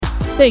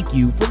Thank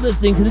you for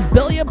listening to this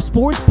Belly Up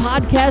Sports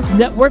Podcast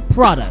Network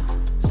product.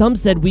 Some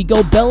said we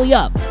go belly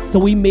up, so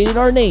we made it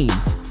our name,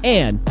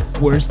 and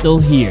we're still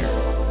here.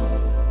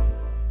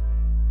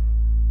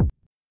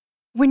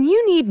 When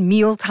you need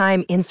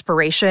mealtime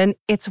inspiration,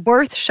 it's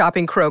worth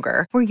shopping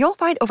Kroger, where you'll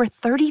find over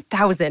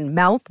 30,000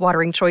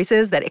 mouth-watering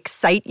choices that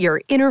excite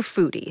your inner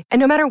foodie. And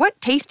no matter what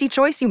tasty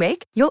choice you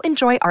make, you'll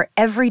enjoy our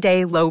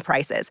everyday low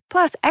prices,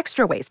 plus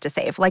extra ways to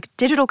save, like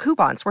digital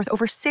coupons worth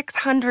over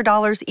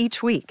 $600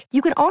 each week.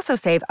 You can also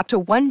save up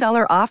to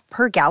 $1 off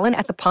per gallon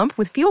at the pump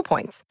with fuel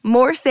points.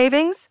 More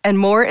savings and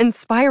more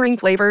inspiring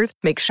flavors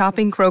make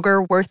shopping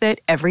Kroger worth it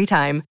every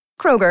time.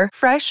 Kroger,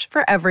 fresh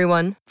for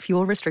everyone.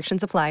 Fuel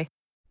restrictions apply.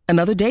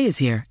 Another day is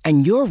here,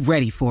 and you're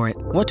ready for it.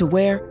 What to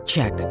wear?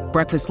 Check.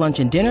 Breakfast, lunch,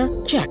 and dinner?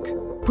 Check.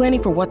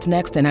 Planning for what's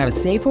next and how to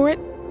save for it?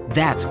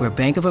 That's where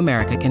Bank of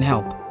America can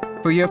help.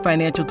 For your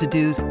financial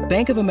to-dos,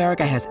 Bank of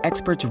America has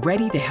experts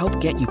ready to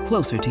help get you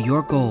closer to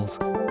your goals.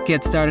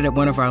 Get started at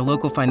one of our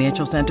local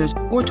financial centers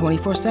or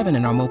 24/7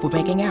 in our mobile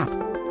banking app.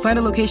 Find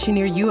a location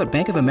near you at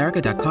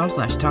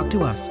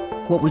bankofamerica.com/talktous.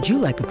 What would you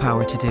like the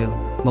power to do?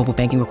 Mobile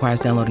banking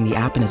requires downloading the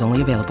app and is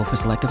only available for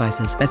select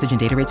devices. Message and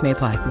data rates may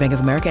apply. Bank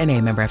of America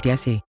N.A., member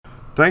FDIC.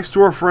 Thanks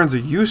to our friends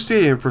at U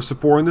Stadium for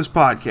supporting this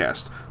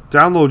podcast.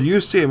 Download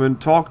U Stadium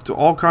and talk to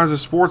all kinds of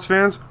sports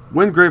fans,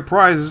 win great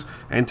prizes,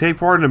 and take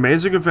part in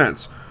amazing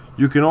events.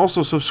 You can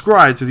also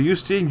subscribe to the U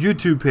Stadium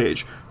YouTube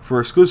page for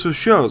exclusive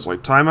shows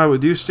like Time Out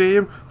with U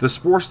Stadium, The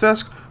Sports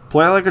Desk,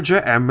 Play Like a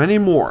Jet, and many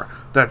more.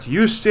 That's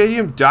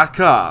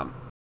ustadium.com.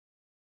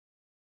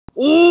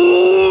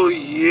 Oh,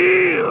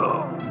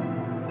 yeah!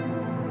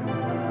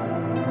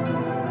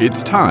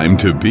 It's time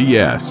to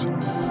BS.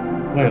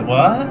 Wait,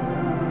 what?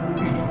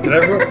 Did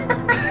everyone...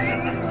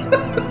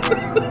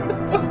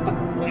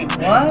 Wait,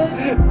 what?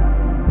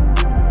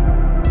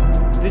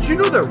 Did you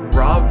know that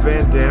Rob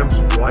Van Dam's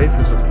wife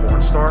is a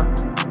porn star?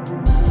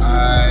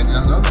 I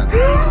didn't know that.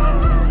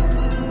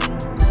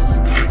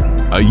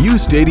 A U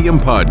Stadium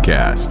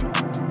podcast.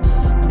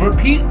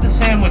 Repeat the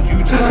sandwich you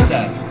just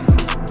said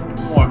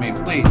for me,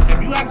 please.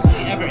 Have you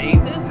actually ever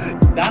ate this?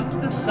 That's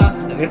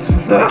disgusting. It's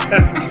not.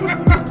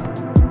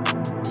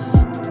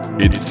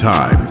 It's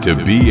time to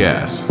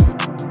BS.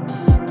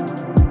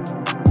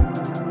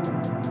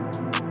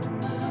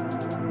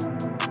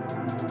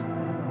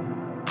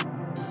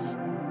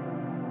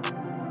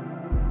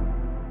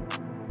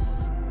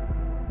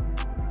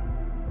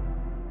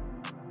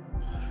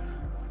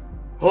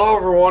 Hello,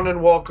 everyone,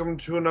 and welcome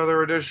to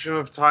another edition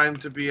of Time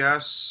to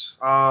BS.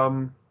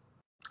 I'm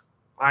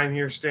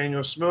here,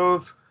 Staniel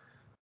Smooth.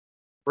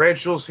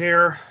 Rachel's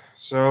here,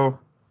 so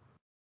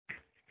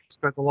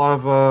expect a lot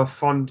of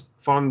fun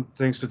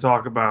things to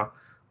talk about.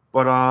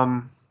 But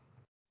I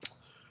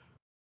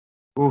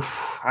don't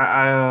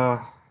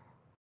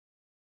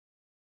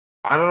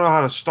know how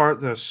to start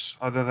this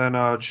other than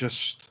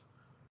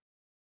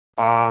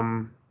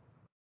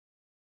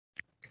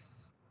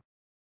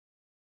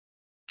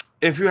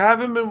if you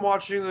haven't been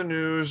watching the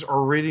news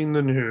or reading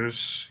the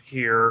news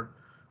here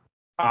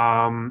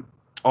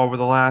over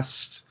the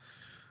last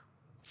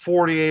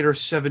 48 or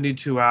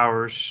 72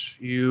 hours,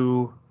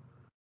 you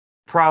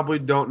probably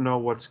don't know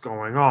what's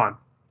going on.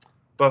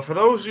 But for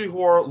those of you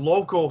who are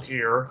local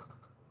here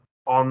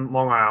on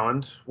Long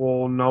Island,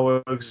 will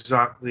know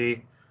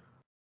exactly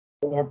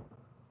or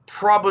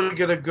probably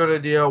get a good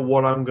idea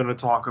what I'm going to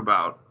talk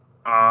about.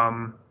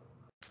 And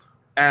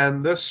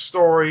this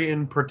story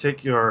in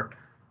particular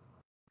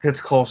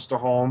hits close to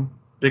home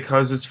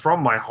because it's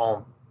from my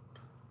home.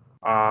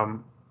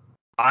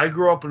 I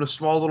grew up in a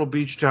small little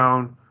beach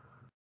town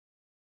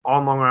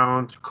on Long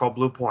Island called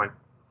Blue Point,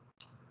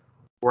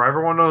 where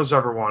everyone knows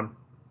everyone,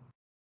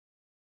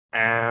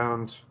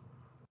 and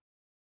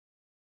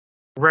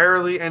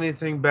rarely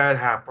anything bad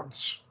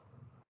happens.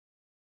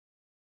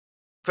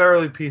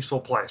 Fairly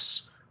peaceful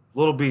place.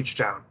 Little beach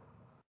town.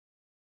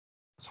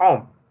 It's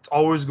home. It's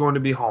always going to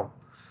be home.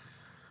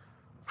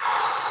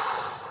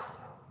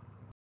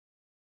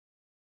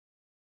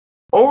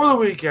 Over the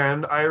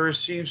weekend, I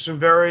received some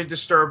very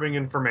disturbing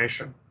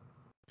information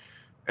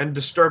and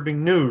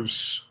disturbing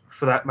news,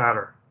 for that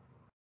matter.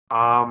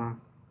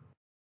 I'm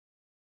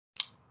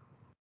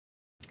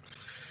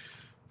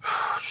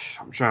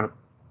trying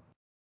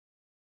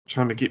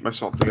to keep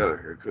myself together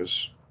here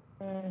because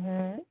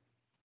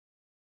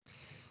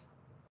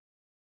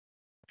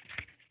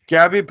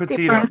Gabby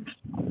Petito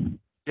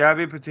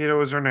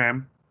is her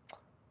name,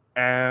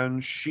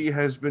 and she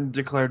has been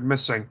declared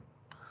missing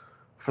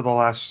for the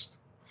last.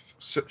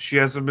 She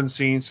hasn't been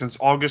seen since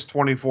August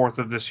 24th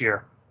of this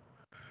year.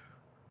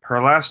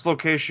 Her last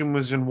location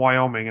was in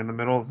Wyoming, in the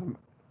middle of the...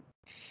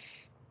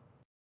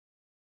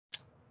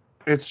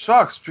 It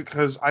sucks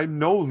because I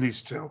know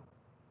these two.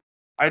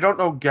 I don't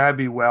know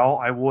Gabby well.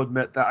 I will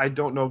admit that I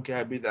don't know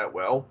Gabby that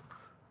well.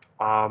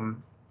 I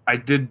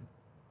did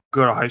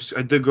go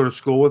to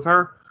school with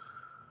her.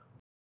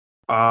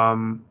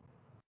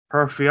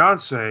 Her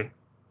fiance,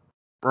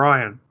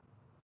 Brian,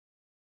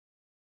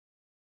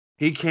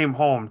 he came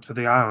home to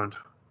the island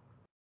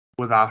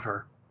without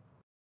her.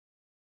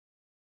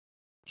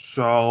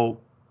 So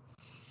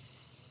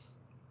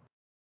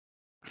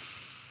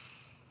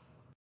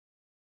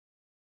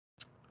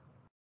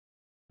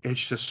it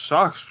just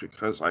sucks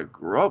because I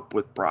grew up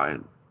with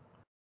Brian.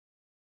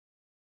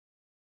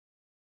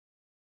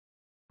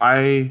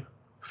 I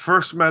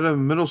first met him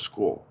in middle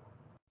school,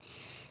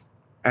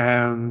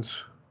 and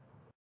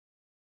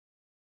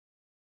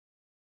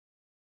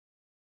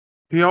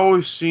he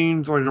always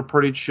seemed like a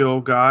pretty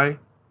chill guy.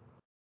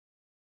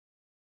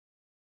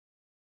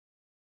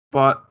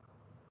 But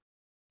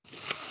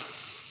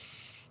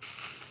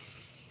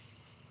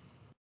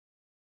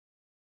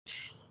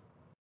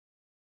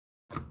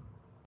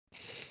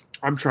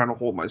I'm trying to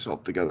hold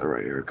myself together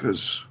right here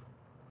because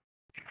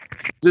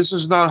this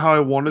is not how I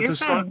wanted to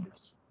start.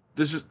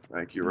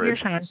 Thank you, Rach. You're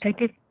fine.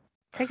 Take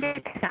your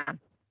time.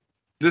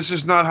 This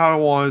is not how I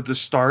wanted to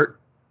start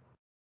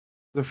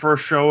the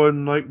first show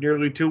in like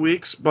nearly 2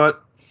 weeks,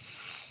 but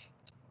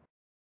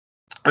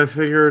I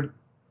figured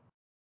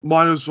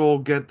might as well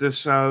get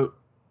this out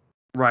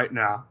right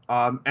now.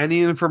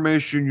 Any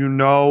information you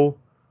know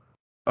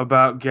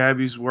about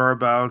Gabby's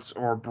whereabouts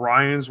or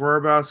Brian's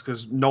whereabouts,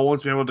 because no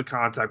one's been able to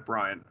contact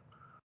Brian.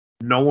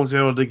 No one's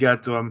been able to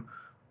get to him.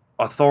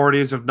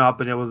 Authorities have not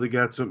been able to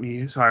get to him.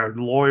 He's hired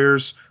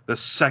lawyers the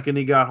second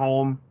he got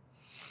home.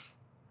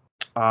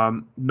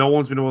 No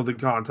one's been able to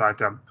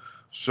contact him.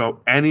 So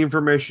any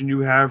information you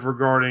have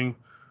regarding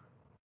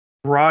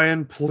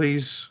Brian,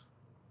 please,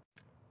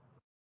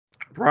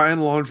 Brian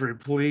Laundrie,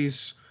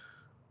 please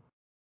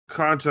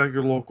contact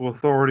your local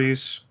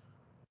authorities.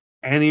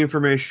 Any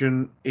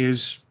information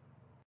is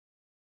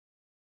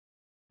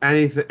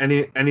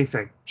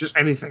anything, just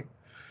anything,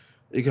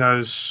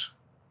 because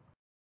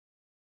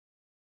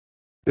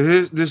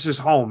this is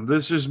home.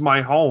 This is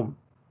my home,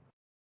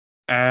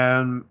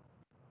 and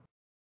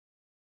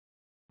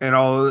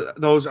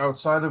those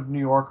outside of New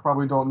York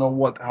probably don't know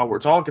what the hell we're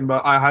talking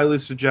about. I highly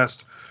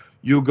suggest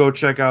you go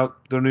check out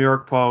the New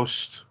York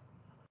Post.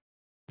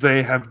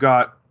 They have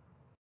got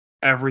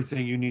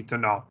everything you need to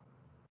know.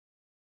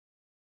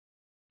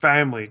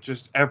 Family,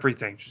 just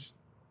everything.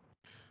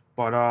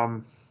 But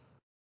oh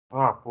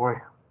boy.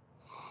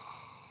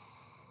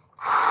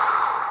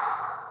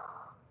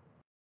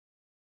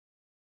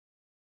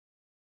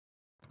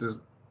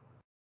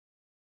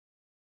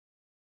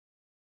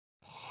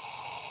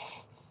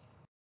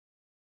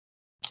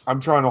 I'm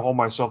trying to hold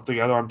myself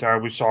together. I'm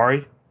terribly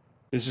sorry.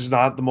 This is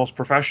not the most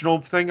professional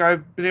thing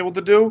I've been able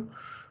to do,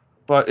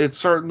 but it's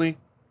certainly,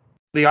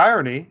 the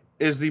irony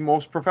is the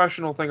most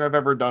professional thing I've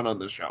ever done on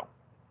this show.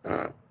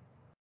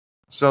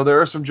 So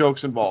there are some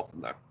jokes involved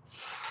in there.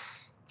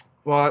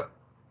 But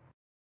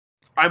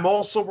I'm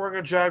also wearing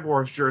a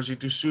Jaguars jersey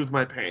to soothe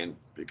my pain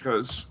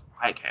because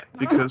I can.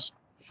 Because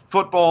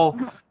football,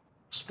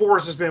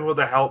 sports has been able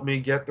to help me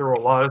get through a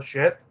lot of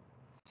shit.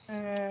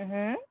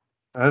 Mm-hmm.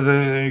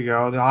 There you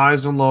go. The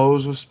highs and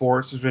lows of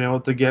sports has been able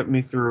to get me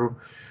through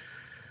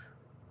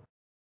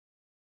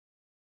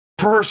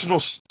personal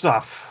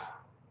stuff,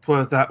 put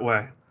it that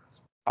way.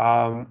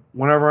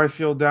 Whenever I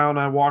feel down,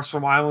 I watch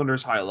some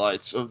Islanders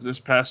highlights of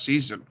this past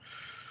season.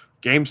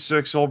 Game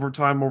 6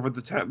 overtime over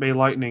the Tampa Bay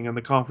Lightning in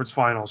the conference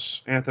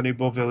finals. Anthony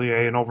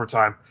Beauvillier in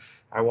overtime.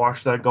 I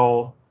watch that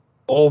goal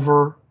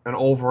over and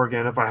over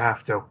again if I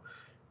have to.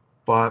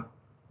 But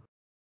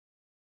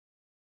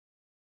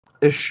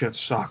this shit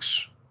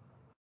sucks.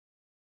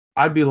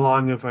 I'd be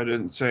lying if I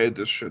didn't say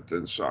this shit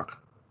didn't suck.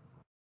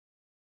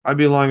 I'd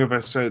be lying if I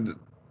said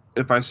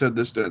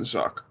this didn't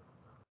suck.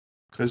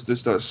 Because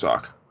this does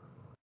suck.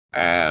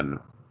 And,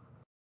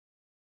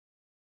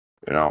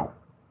 you know,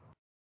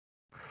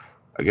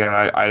 again,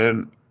 I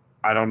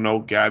don't know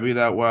Gabby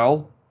that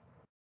well,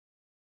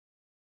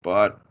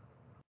 but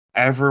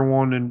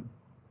everyone in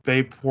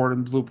Bayport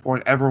and Blue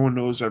Point, everyone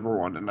knows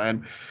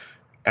everyone,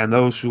 and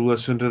those who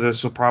listen to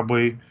this will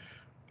probably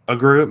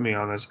agree with me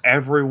on this.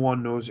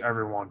 Everyone knows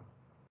everyone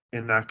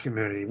in that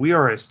community. We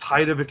are as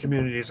tight of a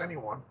community as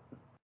anyone,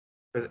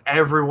 because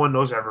everyone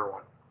knows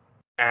everyone.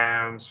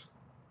 And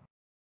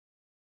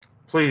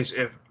please,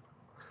 if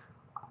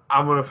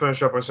I'm going to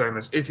finish up by saying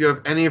this, if you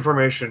have any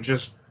information,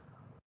 just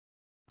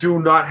do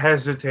not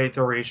hesitate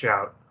to reach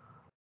out.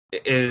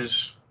 It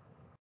is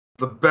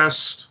the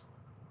best,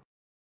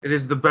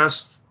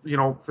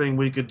 thing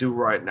we could do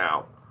right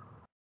now.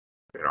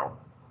 You know,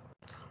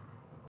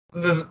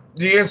 the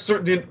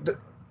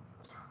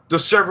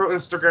several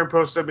Instagram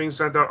posts that are being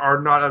sent out are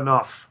not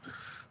enough.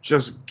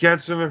 Just get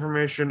some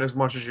information as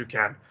much as you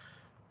can.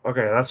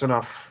 Okay, that's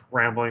enough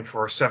rambling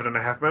for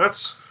 7.5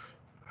 minutes.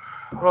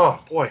 Oh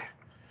boy.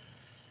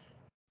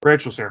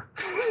 Rachel's here.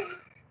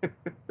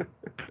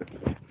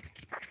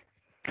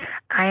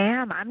 I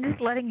am. I'm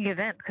just letting you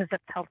vent because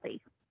it's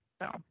healthy.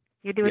 So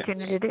you do what you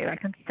need to do. I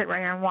can sit right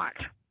here and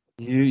watch.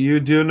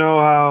 You do know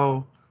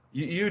how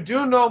you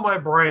do know my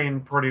brain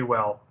pretty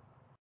well.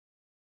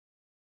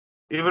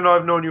 Even though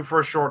I've known you for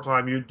a short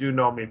time, you do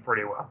know me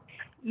pretty well.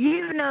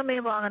 You know me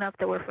long enough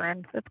that we're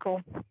friends. It's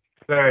cool.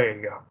 There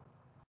you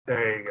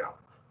go.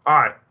 All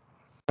right.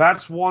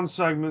 That's one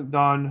segment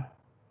done.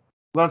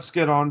 Let's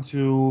get on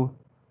with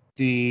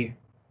the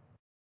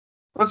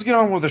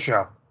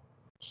show.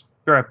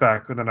 Be right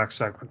back with the next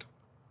segment.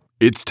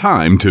 It's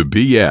time to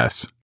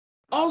BS.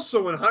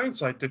 Also, in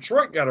hindsight,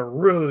 Detroit got a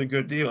really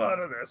good deal out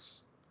of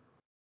this.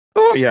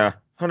 Oh yeah,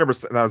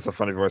 100%. That was a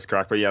funny voice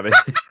crack, but yeah, they.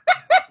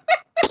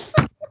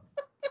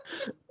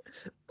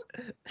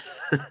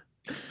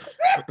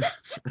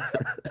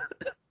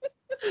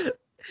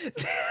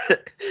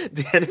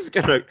 Dan is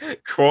gonna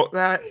quote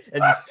that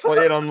and just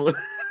play it on.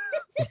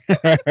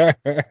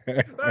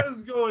 That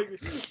is going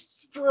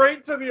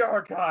straight to the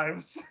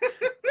archives.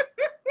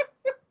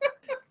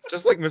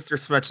 Just like Mr.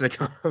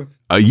 Smechnikov.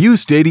 A U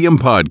Stadium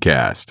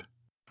podcast.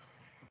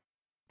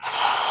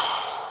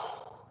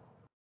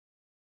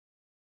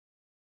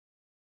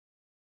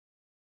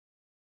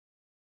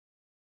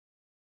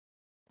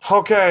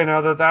 Okay,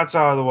 now that that's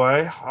out of the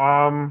way,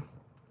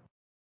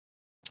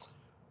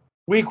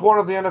 week 1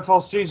 of the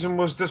NFL season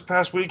was this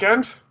past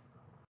weekend.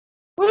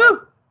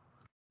 Woo!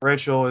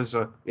 Rachel is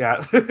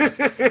yeah.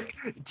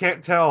 You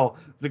can't tell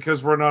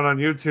because we're not on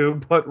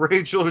YouTube, but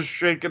Rachel is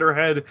shaking her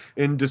head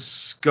in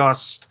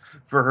disgust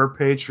for her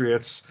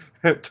Patriots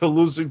to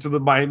losing to the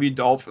Miami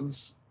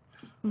Dolphins.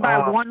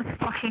 By 1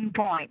 fucking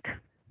point.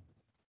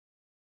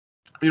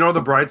 You know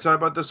the bright side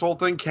about this whole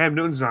thing? Cam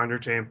Newton's on your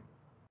team.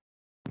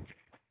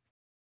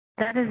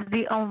 That is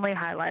the only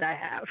highlight I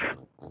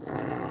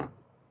have.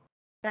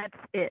 That's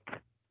it.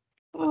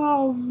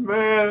 Oh,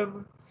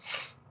 man.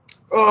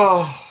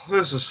 Oh,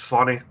 this is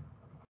funny.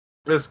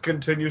 This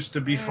continues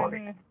to be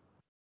funny.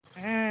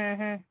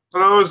 Mm-hmm. For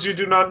those who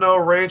do not know,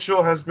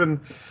 Rachel has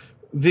been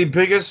the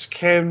biggest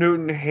Cam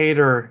Newton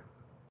hater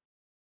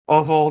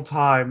of all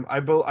time.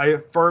 I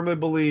firmly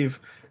believe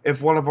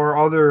if one of our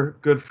other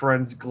good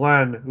friends,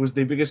 Glenn, who's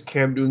the biggest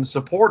Cam Newton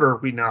supporter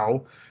we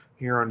know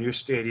here on U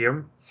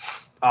Stadium,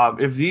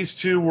 if these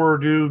two were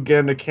to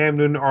get in a Cam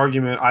Newton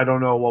argument, I don't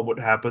know what would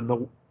happen.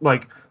 The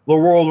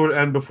world would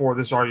end before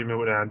this argument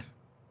would end.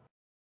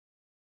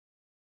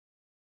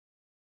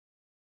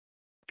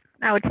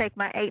 I would take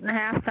my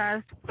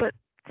 8.5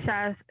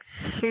 size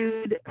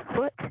shoed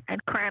foot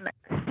and cram it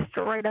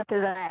straight up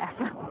his ass.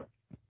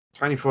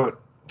 Tiny foot.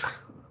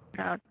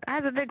 No, I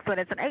have a big foot.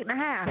 It's an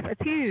 8.5.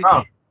 It's huge.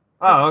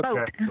 Oh,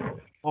 okay.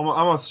 Well,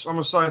 I'm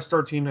a size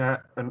 13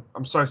 and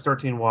I'm size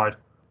 13 wide,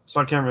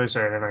 so I can't really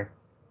say anything.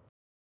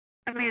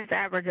 I mean, it's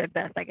average at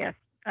best, I guess.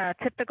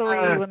 Typically,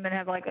 women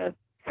have like a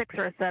 6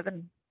 or a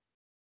 7.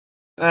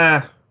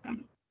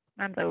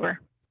 Mine's over.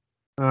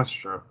 That's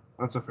true.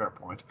 That's a fair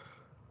point.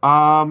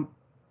 The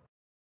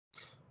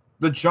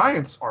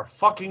Giants are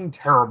fucking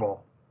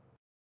terrible.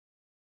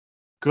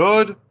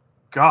 Good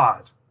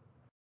God.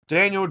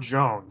 Daniel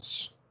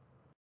Jones.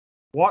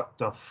 What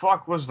the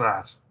fuck was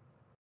that?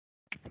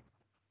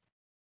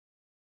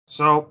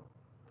 So,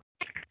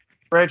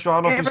 Rachel,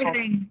 I don't know if you saw...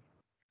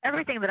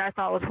 Everything that I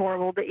thought was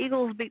horrible. The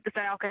Eagles beat the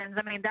Falcons.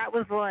 I mean, that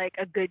was like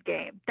a good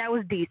game. That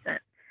was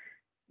decent.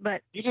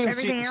 But you didn't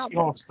see the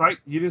else...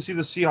 You didn't see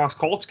the Seahawks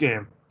Colts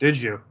game, did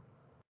you?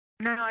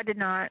 No, I did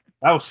not.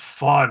 That was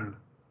fun.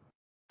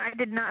 I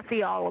did not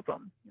see all of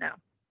them. No.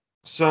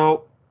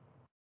 So,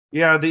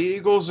 yeah, the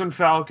Eagles and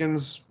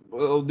Falcons.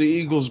 The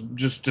Eagles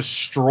just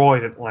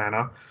destroyed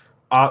Atlanta.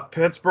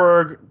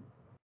 Pittsburgh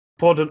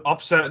put an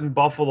upset in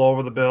Buffalo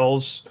over the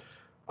Bills.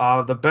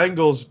 The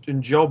Bengals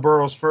in Joe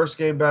Burrow's first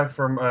game back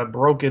from a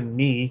broken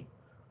knee,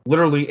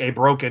 literally a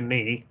broken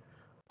knee,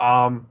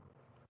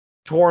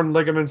 torn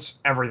ligaments,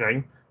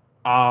 everything,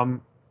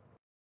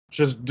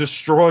 just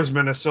destroys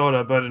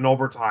Minnesota, but in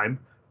overtime.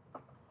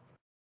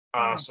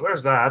 So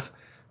there's that.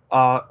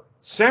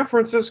 San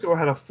Francisco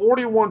had a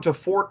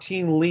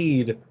 41-14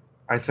 lead,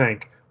 I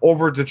think,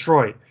 over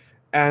Detroit.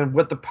 And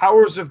with the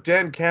powers of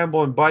Dan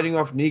Campbell and biting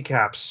off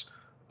kneecaps,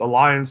 the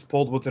Lions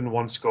pulled within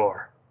 1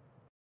 score.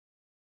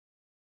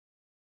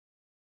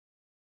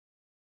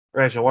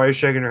 Rachel, why are you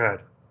shaking your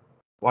head?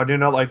 Why do you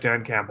not like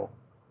Dan Campbell?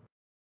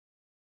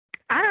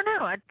 I don't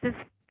know. I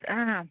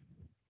don't know.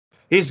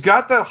 He's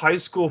got that high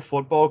school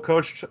football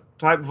coach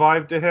type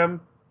vibe to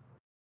him.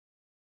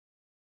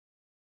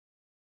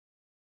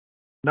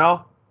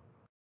 No?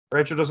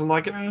 Rachel doesn't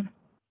like it?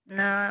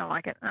 No, I don't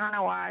like it. I don't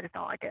know why. I just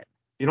don't like it.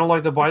 You don't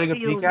like the biting of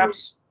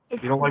kneecaps?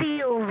 It feels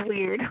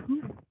weird.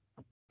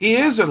 He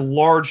is a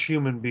large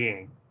human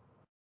being.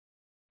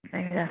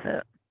 Maybe that's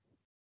it.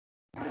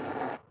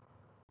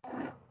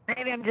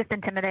 Maybe I'm just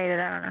intimidated.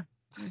 I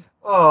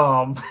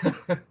don't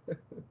know.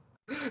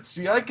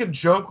 See, I can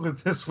joke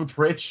with this with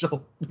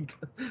Rachel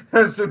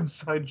as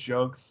inside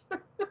jokes.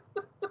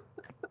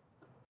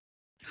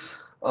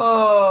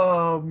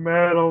 Oh,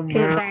 man.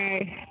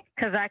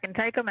 Because I can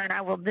take them and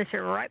I will dish it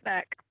right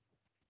back.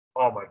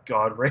 Oh, my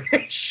God,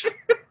 Rach.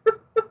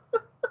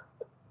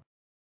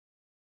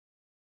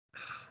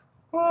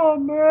 Oh,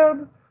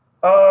 man.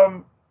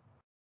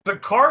 The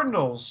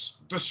Cardinals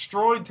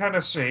destroyed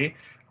Tennessee.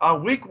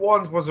 Week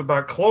 1 was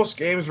about close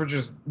games or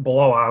just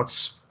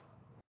blowouts.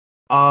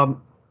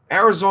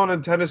 Arizona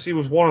and Tennessee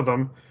was one of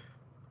them.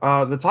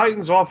 The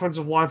Titans'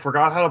 offensive line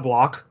forgot how to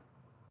block.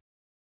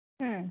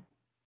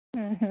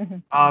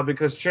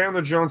 Because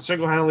Chandler Jones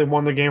single-handedly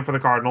won the game for the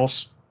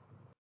Cardinals.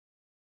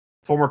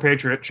 Former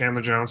Patriot,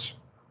 Chandler Jones.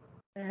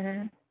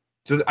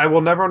 So I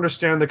will never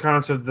understand the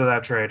concept of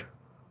that trade.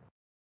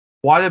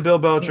 Why did Bill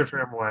Belichick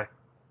trade him away?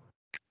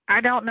 I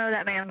don't know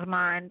that man's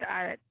mind.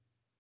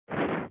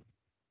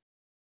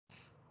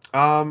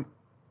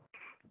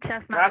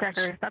 Chestnut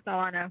checkers. That's all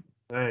I know.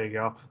 There you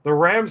go. The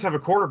Rams have a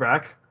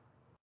quarterback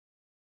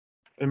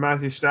in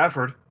Matthew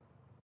Stafford.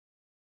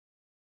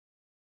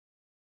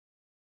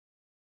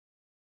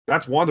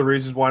 That's one of the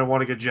reasons why I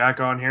want to get Jack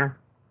on here.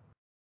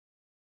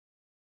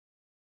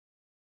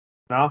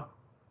 No?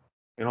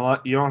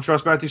 You don't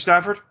trust Matthew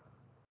Stafford?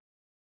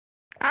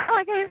 I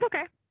like it. It's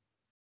okay.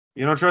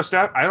 You don't trust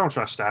Stafford? I don't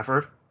trust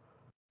Stafford.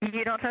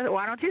 You don't trust?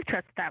 Why don't you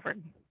trust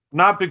Stafford?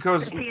 Not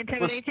because Does he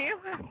intimidate you?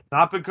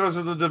 Not because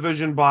of the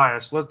division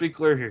bias. Let's be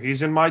clear here.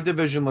 He's in my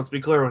division. Let's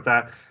be clear with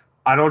that.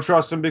 I don't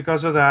trust him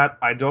because of that.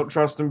 I don't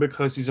trust him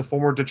because he's a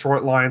former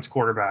Detroit Lions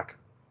quarterback.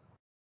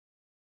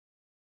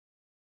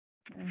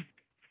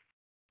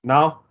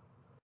 No?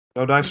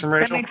 No dice from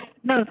Rachel?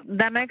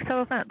 That makes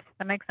total sense.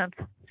 That makes sense.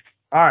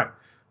 All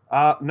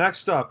right.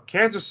 Next up,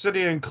 Kansas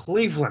City and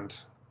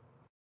Cleveland.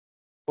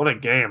 What a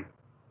game.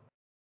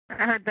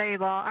 I heard they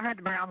lost. I heard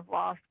the Browns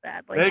lost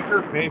badly.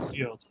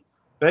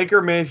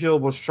 Baker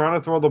Mayfield was trying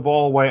to throw the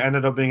ball away,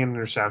 ended up being an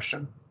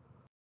interception.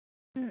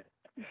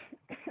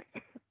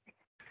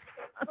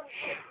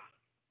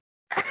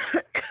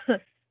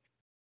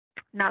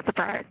 Not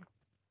surprised.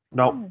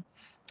 Nope.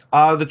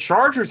 The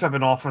Chargers have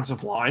an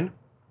offensive line.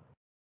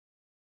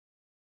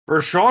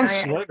 Rashawn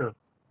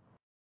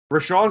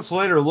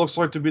Slater looks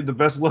like to be the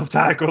best left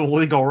tackle in the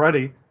league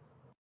already.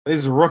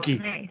 He's a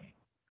rookie.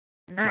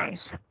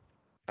 Nice.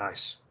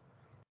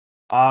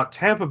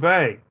 Tampa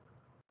Bay,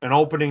 an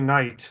opening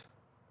night.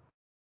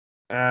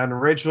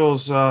 And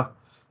Rachel's lover,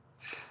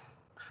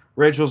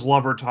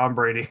 Tom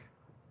Brady.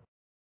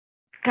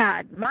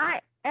 God,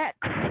 my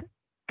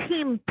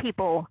ex-team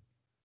people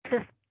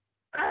just...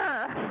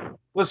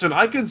 Listen,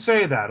 I can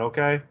say that,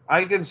 okay?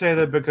 I can say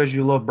that because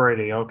you love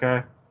Brady,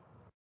 okay?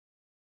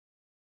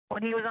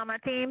 When he was on my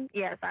team,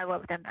 yes, I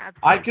loved him.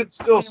 Absolutely. I could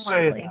still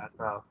say that,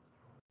 though.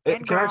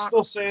 Can I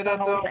still say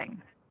that, though?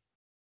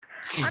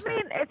 I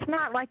mean, it's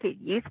not like it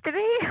used to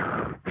be.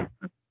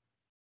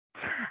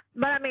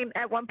 But, I mean,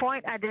 at one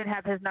point, I did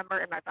have his number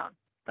in my phone.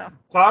 So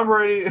Tom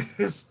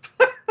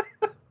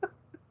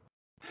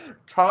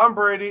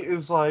Brady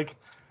is like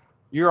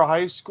your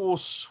high school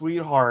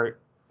sweetheart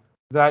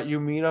that you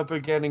meet up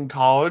again in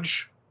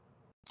college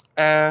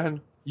and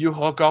you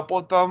hook up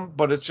with them,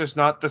 but it's just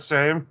not the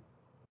same.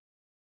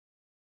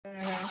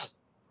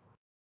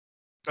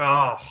 Mm-hmm.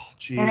 Oh,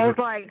 jeez. And I was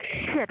like,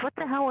 shit, what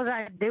the hell was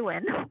I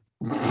doing?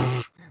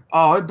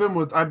 Oh, I've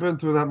been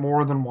through that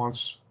more than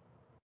once.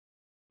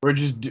 Where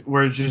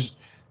just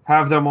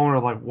have that moment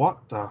of like,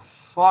 what the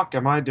fuck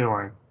am I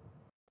doing?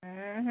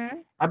 Mm-hmm.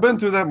 I've been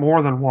through that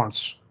more than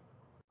once.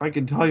 I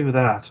can tell you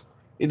that.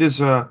 It is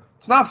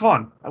it's not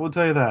fun. I will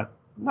tell you that.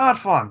 Not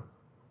fun.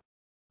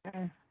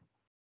 Mm.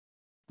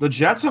 The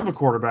Jets have a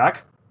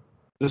quarterback,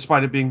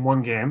 despite it being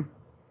one game.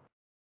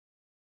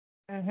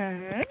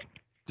 Mm-hmm.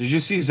 Did you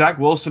see Zach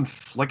Wilson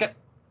flick it?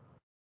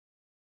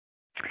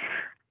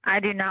 I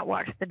do not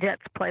watch the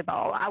Jets play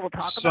ball. I will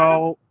talk about it.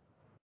 So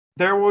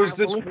there was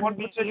this one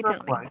particular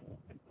play.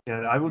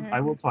 Yeah, I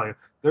will tell you.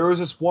 There was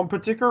this one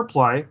particular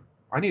play.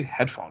 I need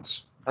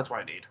headphones. That's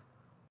what I need.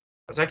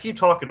 As I keep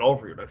talking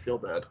over you, and I feel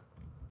bad.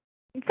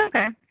 It's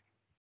okay.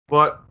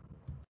 But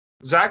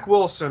Zach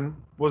Wilson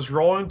was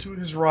rolling to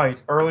his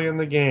right early in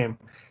the game,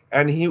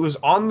 and he was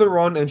on the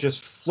run and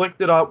just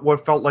flicked it up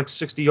what felt like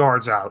 60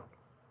 yards out.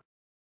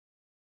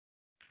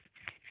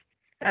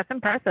 That's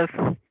impressive.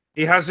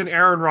 He has an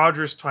Aaron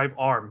Rodgers type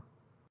arm,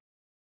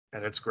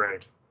 and it's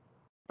great.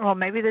 Well,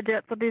 maybe the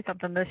Jets will do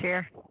something this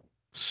year.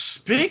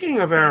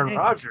 Speaking of Aaron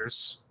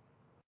Rodgers,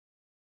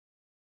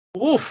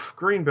 oof,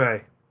 Green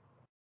Bay.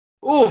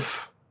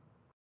 Oof.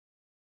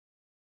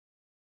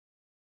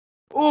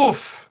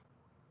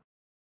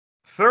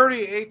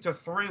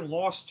 38-3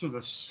 loss to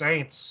the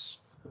Saints.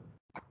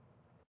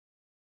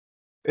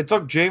 It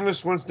took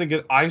Jameis Winston to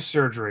get eye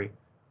surgery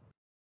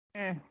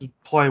to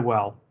play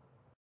well.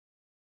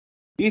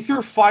 He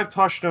threw 5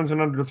 touchdowns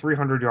and under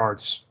 300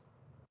 yards.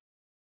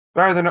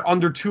 Better than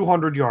under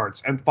 200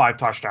 yards and 5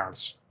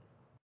 touchdowns.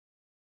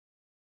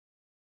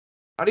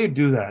 How do you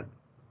do that?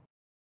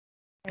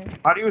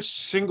 How do you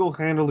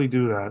single-handedly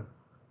do that?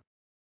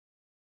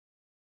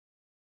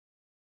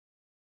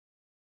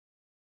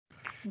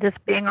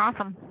 Just being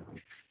awesome.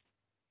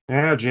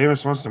 Yeah,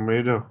 Jameis Winston, what do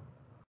you do?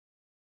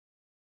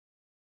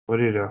 What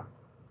do you do?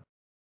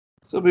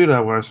 It'll be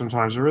that way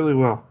sometimes. It really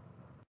will.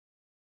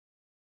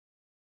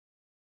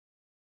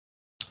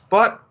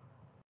 But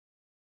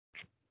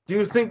do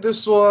you think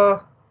this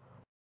will?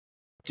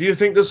 Do you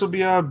think this will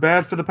be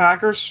bad for the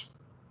Packers?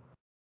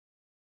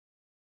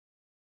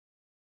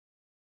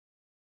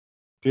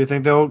 Do you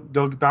think they'll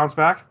bounce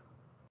back?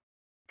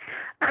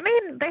 I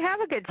mean, they have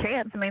a good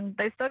chance. I mean,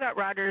 they still got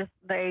Rodgers.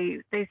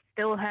 They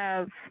still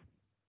have.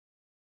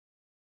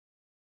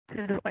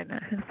 Who the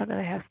fuck do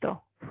they have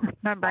still?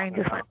 My brain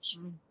just went.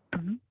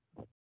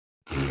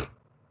 Mm-hmm.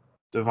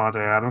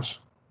 Devontae Adams.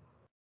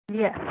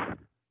 Yes.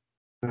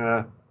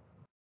 Yeah.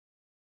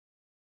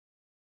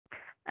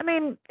 I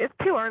mean, it's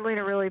too early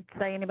to really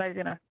say anybody's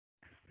gonna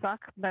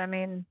suck, but I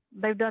mean,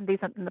 they've done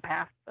decent in the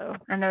past, though,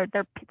 and they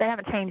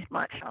haven't changed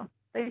much, so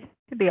they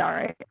should be all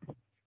right.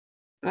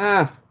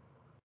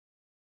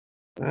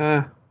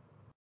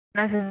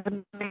 This is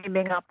me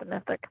being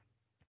optimistic.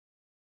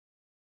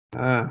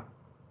 It's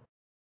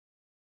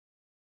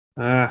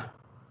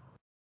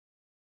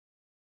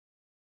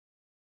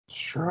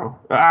true.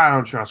 I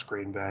don't trust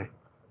Green Bay.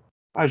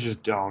 I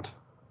just don't.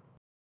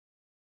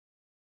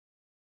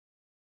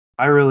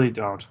 I really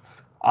don't.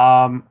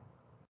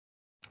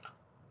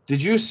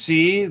 Did you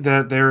see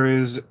that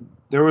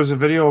there was a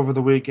video over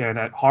the weekend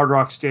at Hard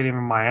Rock Stadium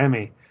in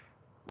Miami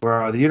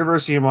where the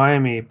University of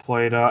Miami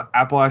played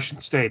Appalachian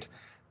State?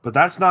 But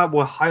that's not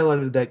what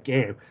highlighted that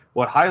game.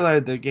 What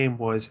highlighted that game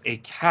was a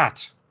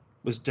cat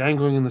was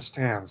dangling in the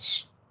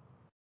stands.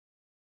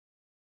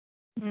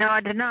 No,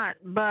 I did not.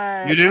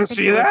 But you didn't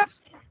see that?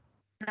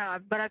 No,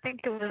 but I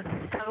think it was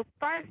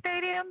SoFi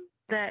Stadium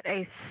that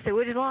a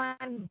sewage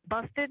line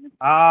busted.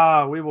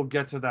 We will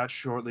get to that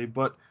shortly.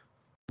 But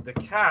the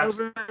cat is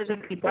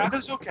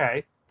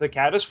okay. The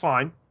cat is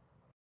fine.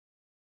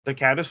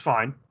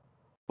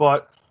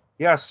 But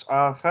yes,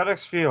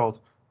 FedEx Field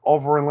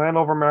over in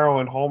Landover,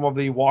 Maryland, home of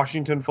the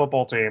Washington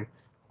football team.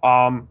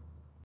 Oh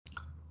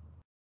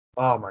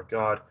my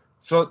God.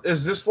 So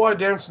is this why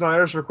Dan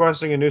Snyder's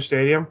requesting a new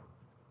stadium?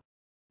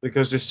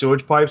 Because his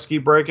sewage pipes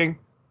keep breaking?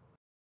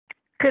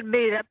 Could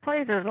be. That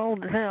place is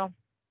old as hell.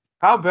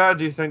 How bad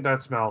do you think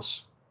that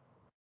smells?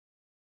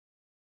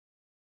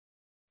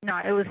 No,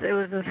 it was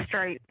a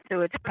straight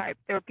sewage pipe.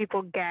 There were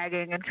people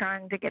gagging and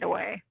trying to get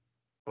away.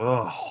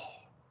 Ugh.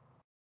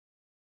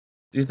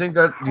 Do you think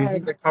that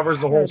covers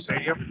the whole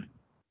stadium?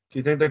 Do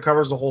you think that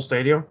covers the whole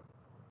stadium?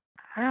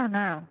 I don't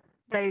know.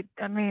 They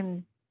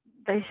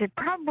should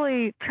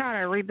probably try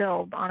to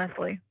rebuild,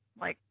 honestly.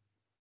 Like,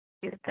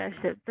 get that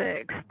shit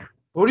fixed.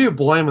 Who do you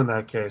blame in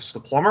that case? The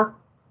plumber?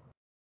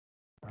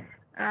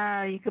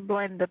 You could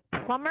blame the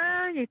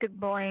plumber. You could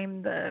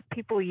blame the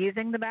people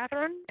using the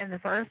bathroom in the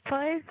first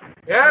place.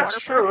 Yeah, that's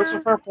true. That's a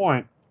fair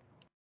point.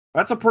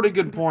 That's a pretty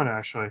good point,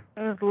 actually.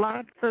 There's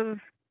lots of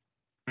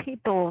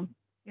people,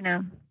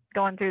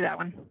 going through that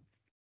one.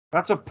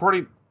 That's a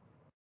pretty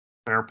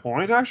fair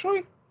point,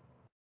 actually.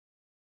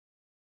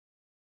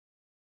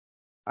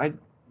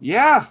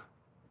 Yeah.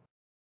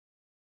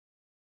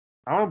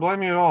 I don't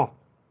blame you at all.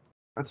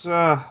 It's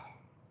a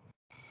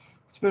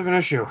bit of an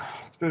issue.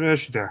 It's a bit of an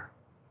issue there.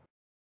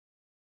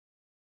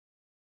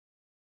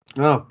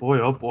 Oh boy,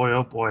 oh boy,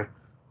 oh boy.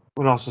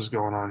 What else is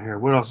going on here?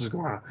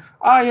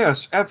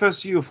 Yes,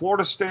 FSU,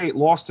 Florida State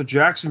lost to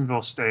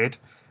Jacksonville State.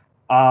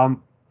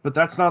 But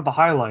that's not the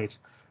highlight.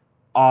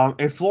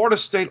 A Florida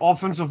State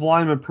offensive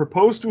lineman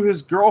proposed to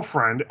his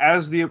girlfriend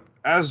as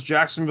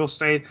Jacksonville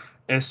State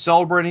is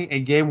celebrating a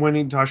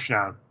game-winning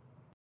touchdown.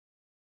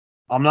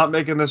 I'm not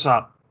making this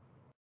up.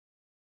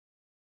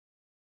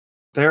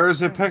 There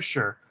is a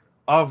picture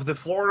of the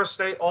Florida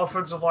State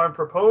offensive line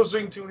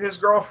proposing to his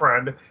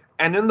girlfriend,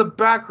 and in the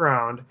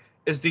background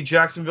is the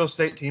Jacksonville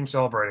State team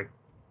celebrating.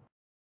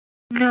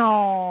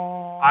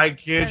 No. I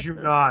kid you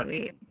not.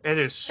 Sweet. It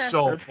is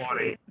so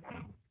funny.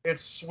 Sweet.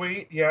 It's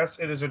sweet, yes,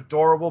 it is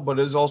adorable, but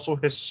it is also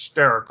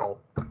hysterical.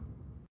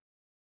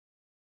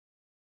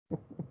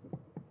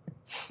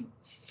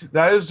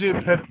 That is the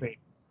epitome.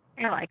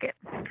 I like it.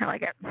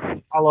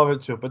 I love it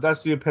too, but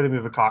that's the epitome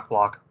of a cock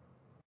block.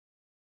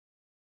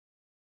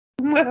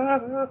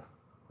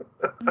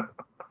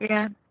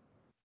 Yeah.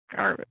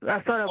 Or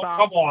a photo bomb.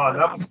 Come on,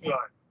 that was good.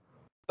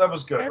 That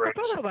was good, It's Rach.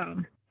 a photo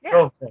bomb. Yeah.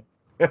 Okay.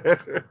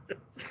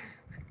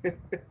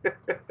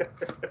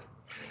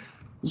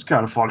 It's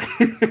kind of funny.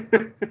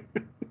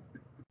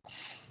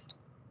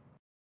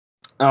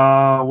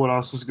 What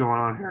else is going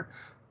on here?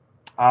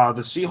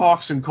 The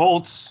Seahawks and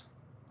Colts.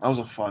 That was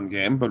a fun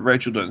game, but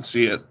Rachel didn't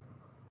see it.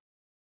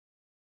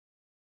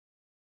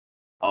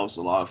 That was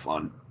a lot of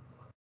fun.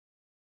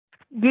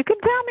 You can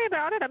tell me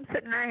about it. I'm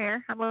sitting right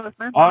here. I'm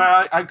listening.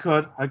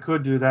 I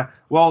could do that.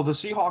 Well, the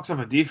Seahawks have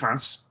a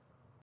defense.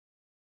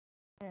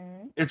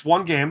 Mm-hmm. It's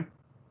one game.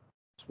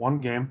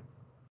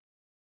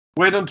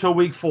 Wait until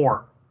week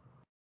 4.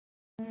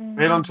 Mm-hmm.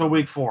 Wait until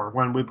week 4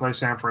 when we play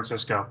San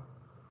Francisco.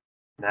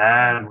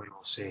 Then we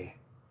will see.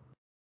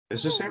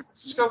 Is this San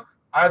Francisco?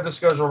 I have the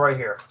schedule right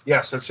here.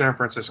 Yes, it's San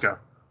Francisco.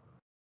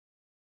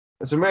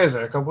 It's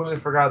amazing. I completely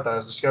forgot that.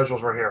 The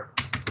schedule's right here.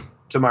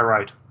 To my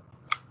right.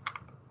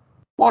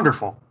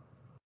 Wonderful.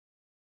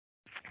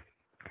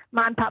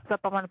 Mine pops up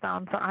on my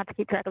phone, so I don't have to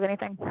keep track of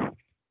anything.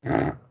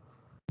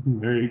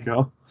 There you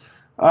go.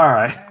 All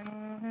right.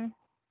 Mm-hmm.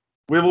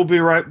 We will be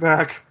right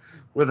back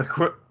with a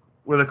quick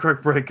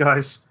break,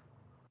 guys.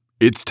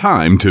 It's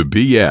time to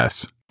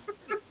BS.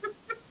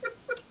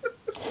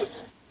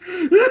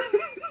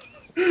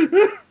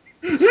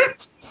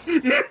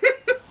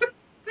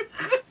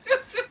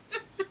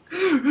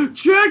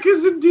 Jack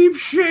is in deep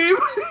shame.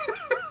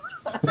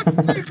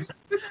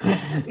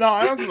 No,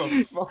 I don't give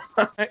a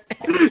fuck.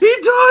 He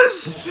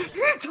does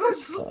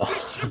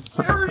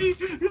Jerry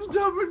in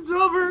Dumb and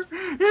Dumber.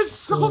 It's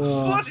so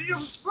funny.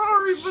 I'm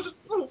sorry, but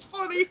it's so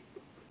funny.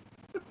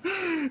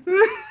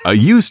 A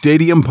U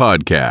Stadium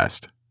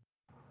podcast.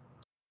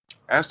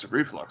 Acid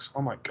reflux.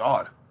 Oh my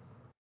god.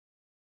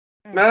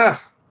 Nah.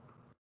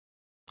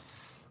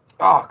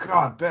 Oh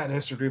god, bad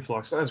acid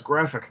reflux. That is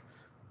graphic.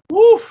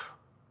 Woof.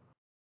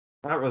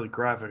 Not really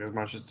graphic as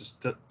much as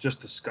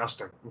just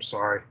disgusting. I'm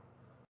sorry.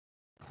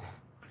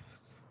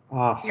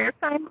 You're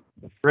fine.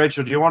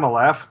 Rachel, do you want to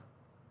laugh?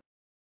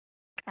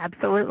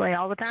 Absolutely,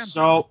 all the time.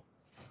 So,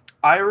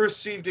 I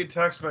received a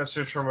text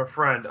message from a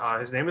friend.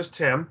 His name is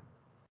Tim,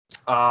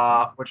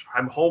 which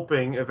I'm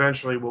hoping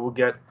eventually we will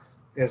get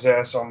his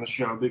ass on the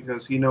show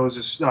because he knows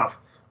his stuff.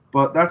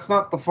 But that's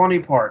not the funny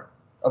part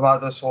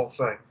about this whole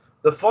thing.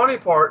 The funny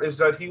part is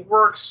that he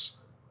works.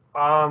 He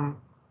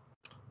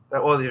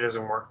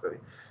doesn't work.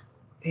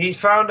 He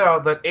found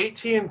out that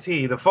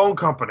AT&T, the phone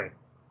company,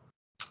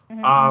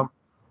 I'm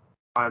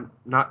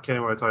not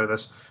kidding when I tell you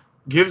this,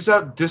 gives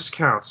out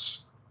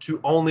discounts to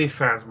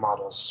OnlyFans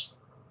models.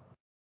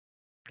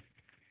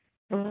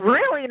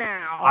 Really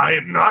now? I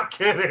am not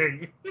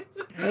kidding.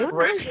 Holy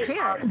Rachel's shit.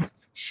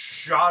 eyes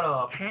shut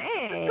up.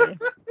 Hey.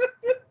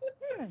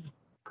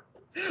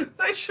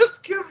 They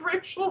just give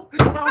Rachel.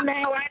 Well,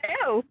 now I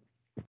know.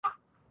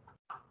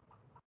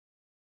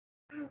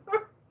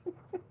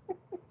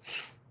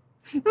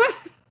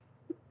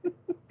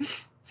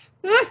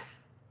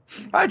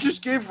 I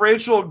just gave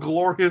Rachel a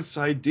glorious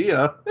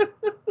idea.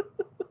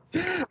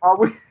 Are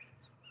we?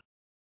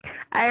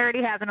 I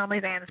already have an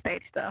OnlyFans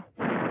page, though.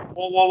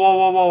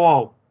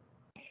 Whoa.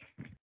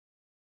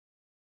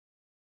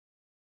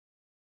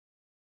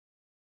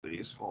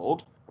 Please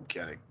hold. I'm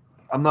kidding.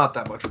 I'm not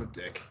that much of a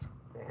dick.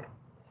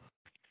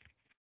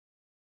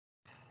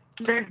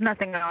 There's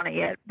nothing on it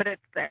yet, but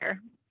it's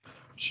there.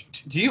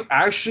 Do you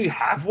actually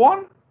have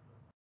one?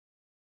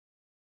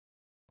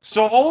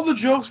 So all the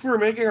jokes we were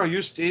making on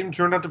U Stadium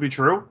turned out to be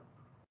true?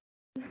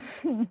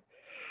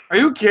 Are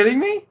you kidding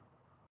me?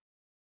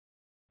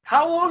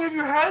 How long have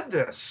you had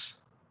this?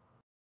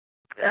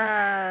 2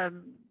 or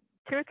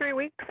 3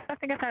 weeks, I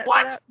think I've had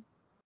What?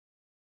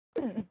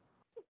 that.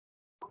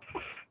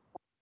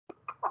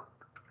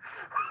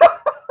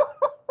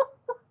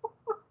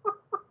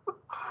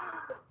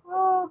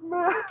 Oh,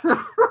 man.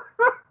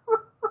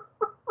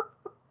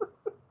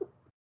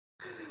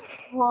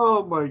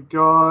 Oh, my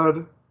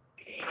God.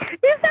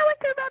 You sound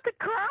like you're about to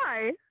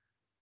cry.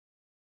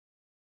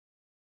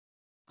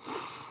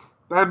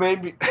 That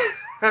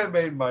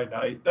made my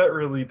night. That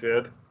really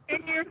did.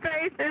 And your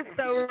face is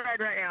so red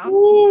right now.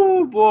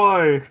 Oh,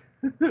 boy.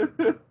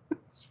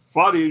 It's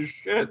funny as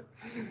shit.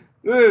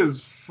 This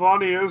is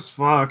funny as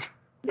fuck.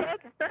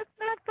 That's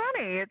not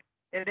funny.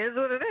 It is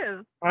what it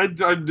is.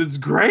 It's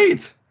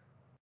great.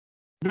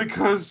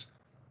 Because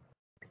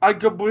I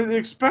completely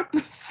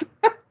expected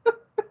that.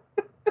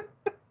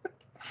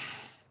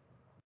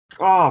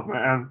 Oh,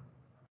 man.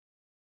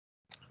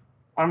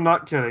 I'm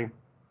not kidding.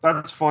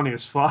 That's funny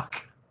as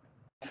fuck.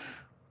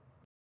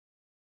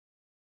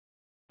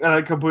 And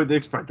I completely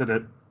expected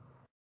it.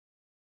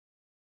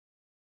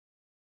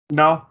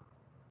 No.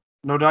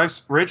 No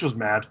dice? Rachel's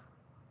mad.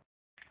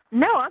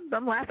 No,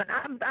 I'm laughing.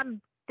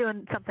 I'm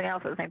doing something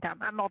else at the same time.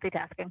 I'm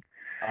multitasking.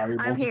 Are you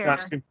I'm here.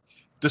 multitasking?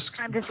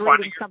 I'm just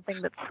finding reading something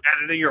that's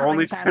editing your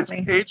coming past me.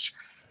 OnlyFans page?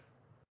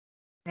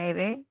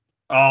 Maybe.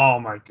 Oh,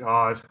 my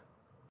God.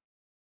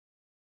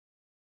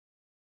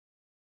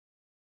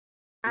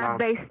 I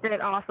based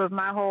it off of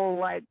my whole,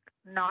 like,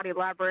 naughty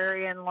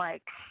librarian,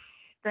 like,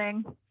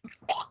 thing.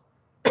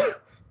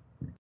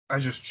 I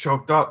just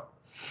choked up.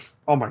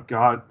 Oh my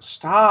God!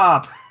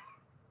 Stop.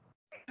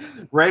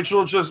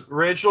 Rachel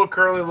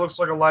currently looks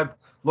like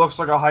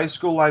a high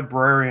school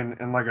librarian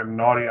in like a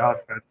naughty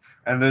outfit,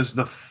 and it is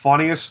the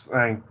funniest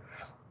thing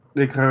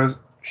because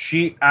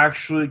she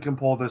actually can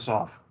pull this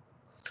off.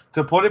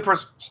 To put it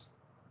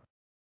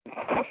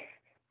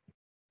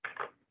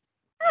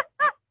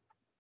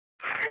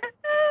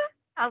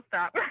I'll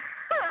stop.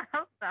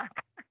 I'll stop.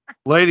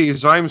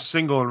 Ladies, I'm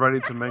single and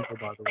ready to mingle,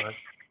 by the way.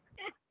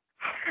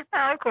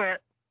 I'll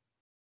quit.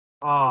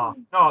 Oh,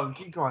 no,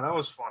 keep going. That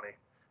was funny.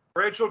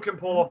 Rachel can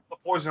pull off the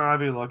Poison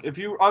Ivy look. If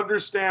you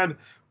understand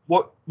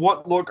what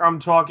look I'm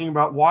talking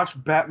about,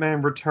 watch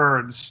Batman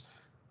Returns.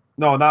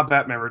 No, not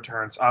Batman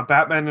Returns.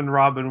 Batman and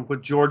Robin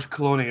with George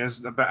Clooney as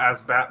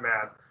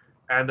Batman,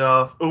 and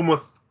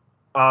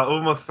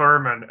Uma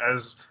Thurman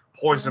as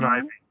Poison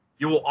Ivy.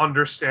 You will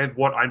understand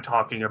what I'm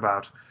talking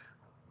about,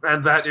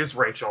 and that is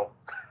Rachel.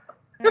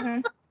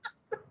 Mm-hmm.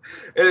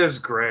 It is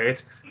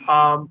great.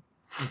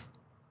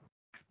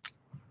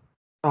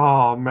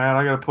 Oh man,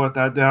 I gotta put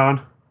that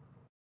down.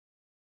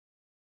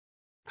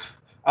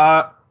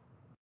 Do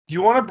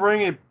you want to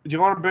bring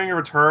a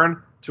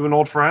return to an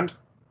old friend?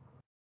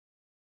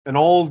 An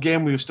old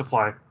game we used to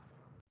play.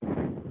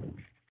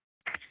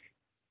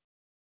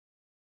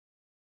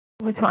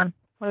 Which one?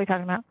 What are we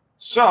talking about?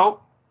 So,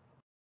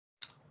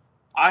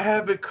 I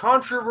have a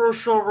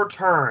controversial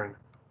return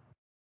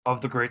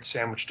of the Great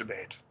Sandwich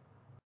Debate.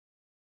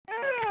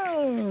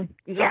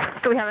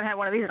 Yes, we haven't had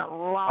one of these in a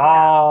long time.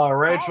 Oh,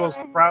 Rachel's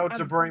proud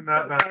to bring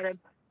that so back. excited.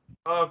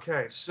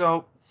 Okay,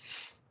 so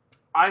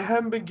I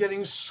have been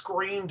getting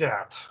screamed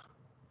at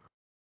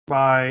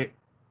by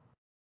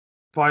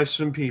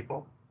some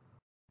people.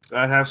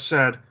 that have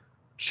said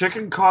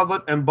chicken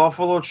cutlet and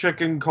buffalo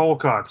chicken cold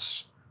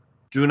cuts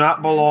do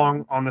not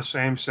belong on the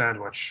same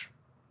sandwich.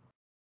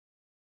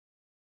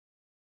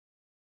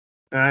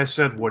 And I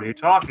said, what are you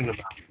talking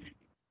about?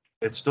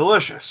 It's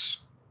delicious.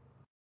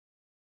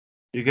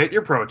 You get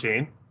your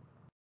protein.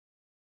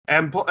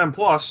 And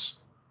plus,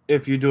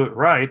 if you do it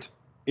right,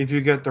 if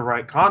you get the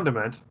right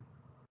condiment,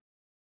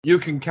 you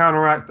can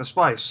counteract the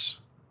spice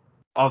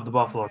of the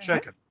buffalo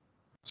chicken.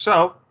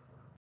 So,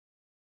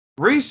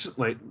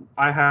 recently,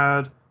 I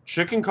had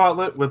chicken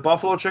cutlet with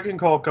buffalo chicken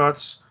cold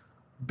cuts,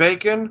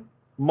 bacon,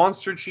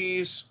 Munster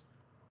cheese,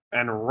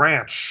 and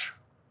ranch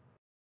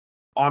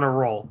on a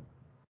roll.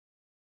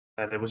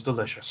 And it was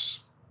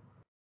delicious.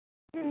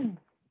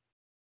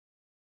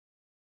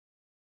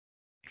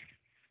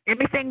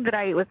 Everything that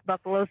I eat with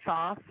buffalo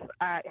sauce,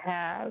 I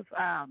have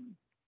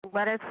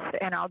lettuce,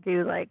 and I'll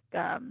do like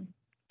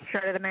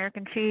shredded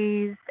American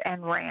cheese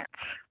and ranch.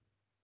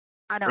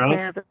 I don't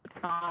care if it's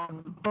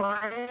on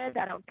bread.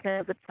 I don't care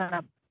if it's on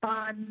a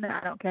bun.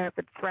 I don't care if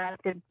it's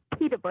wrapped in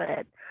pita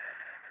bread.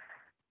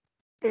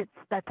 That's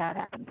how it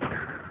happens.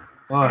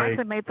 I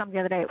actually made some the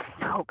other day. It was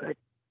so good.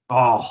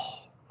 Oh,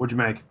 what'd you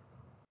make?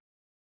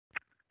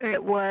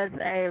 It was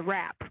a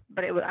wrap,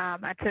 but it was,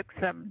 I took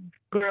some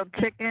grilled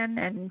chicken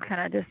and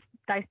kind of just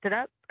diced it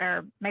up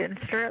or made it in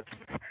strips,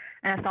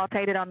 and I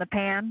sauteed it on the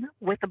pan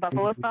with the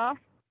buffalo sauce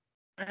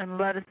and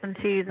lettuce and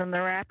cheese in the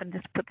wrap, and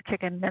just put the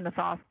chicken in the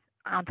sauce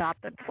on top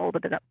and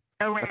folded it up.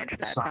 No ranch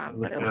that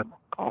time, but it was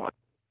good.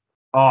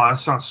 Oh, that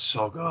sounds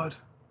so good.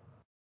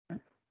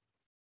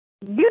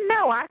 You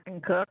know I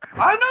can cook.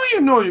 I know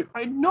you know.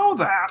 I know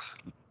that.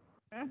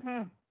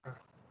 Mm-hmm.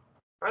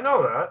 I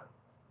know that.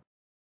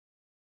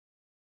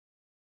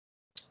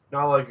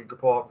 Not like you could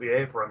pull off the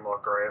apron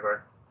look or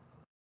anything.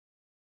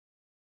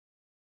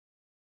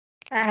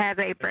 I have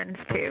aprons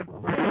too.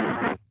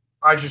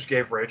 I just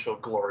gave Rachel a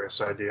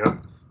glorious idea.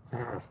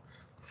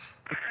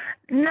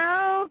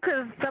 No,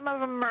 because some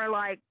of them are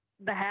like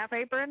the half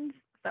aprons,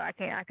 so I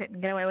couldn't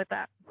get away with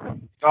that.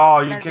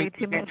 Oh, you can't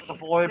get the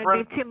full apron?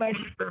 That'd be too much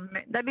for me.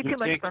 That'd be too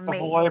much for me. The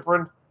full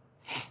apron?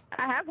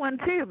 I have one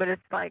too, but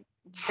it's like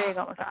big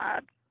on the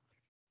side.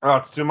 Oh,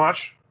 it's too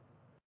much?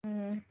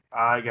 Mm-hmm.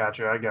 I got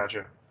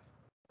you.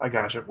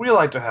 We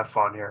like to have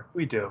fun here.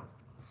 We do.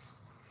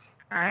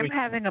 I'm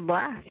having a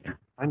blast.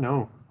 I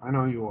know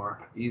you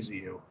are. Easy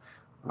you.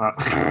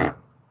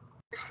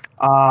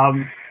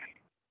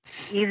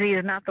 Easy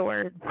is not the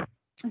word.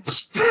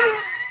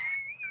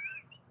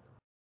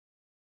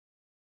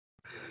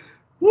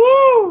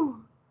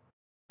 Woo!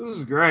 This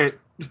is great.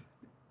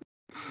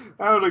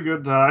 Having a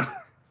good time.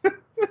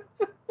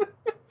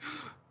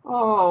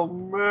 Oh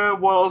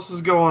man, what else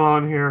is going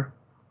on here?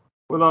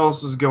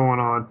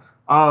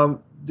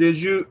 Did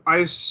you?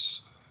 I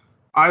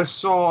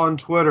saw on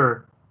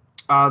Twitter.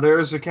 There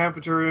is a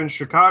cafeteria in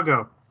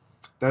Chicago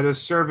that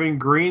is serving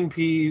green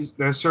peas.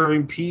 They're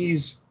serving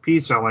peas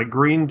pizza, like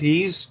green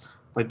peas,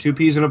 like 2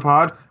 peas in a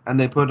pod, and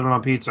they put it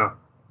on pizza.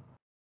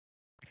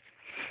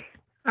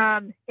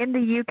 In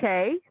the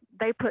UK,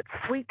 they put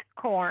sweet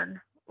corn,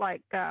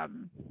 like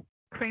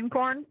cream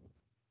corn.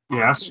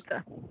 Yes. On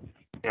pizza.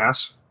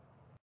 Yes.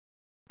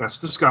 That's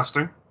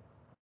disgusting.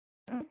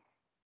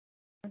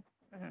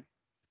 Mm-hmm.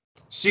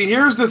 See,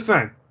 here's the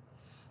thing.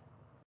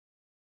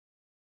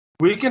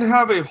 We can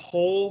have a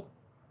whole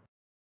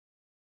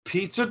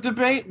pizza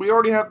debate. We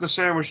already have the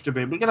sandwich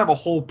debate. We can have a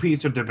whole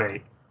pizza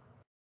debate.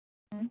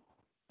 Mm-hmm.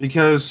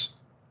 Because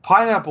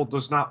pineapple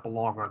does not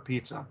belong on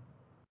pizza.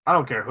 I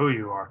don't care who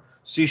you are.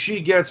 See,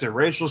 she gets it.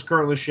 Rachel's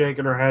currently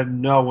shaking her head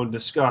no in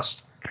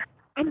disgust.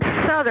 I'm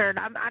Southern.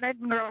 I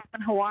didn't grow up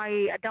in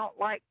Hawaii. I don't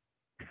like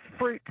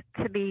fruit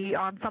to be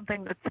on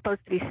something that's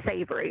supposed to be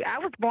savory. I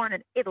was born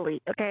in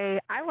Italy, okay?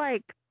 I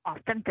like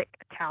authentic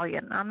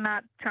Italian. I'm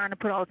not trying to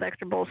put all this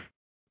extra bullshit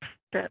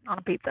on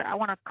a pizza. I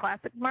want a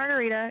classic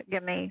margarita.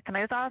 Give me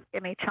tomato sauce.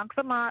 Give me chunks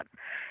of mozz.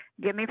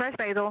 Give me fresh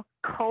basil.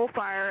 Coal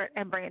fire it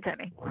and bring it to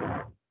me.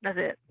 That's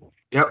it.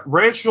 Yep,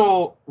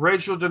 Rachel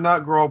did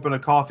not grow up in a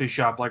coffee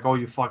shop like all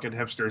you fucking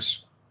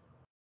hipsters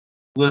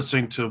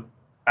listening to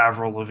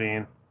Avril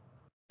Lavigne,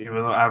 even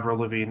though Avril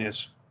Lavigne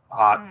is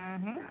hot.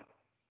 Mm-hmm.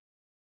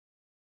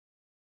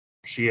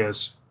 She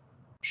is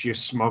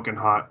smoking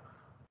hot.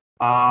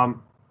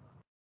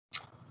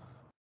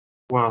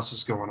 What else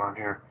is going on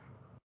here?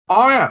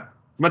 Oh yeah,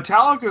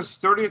 Metallica's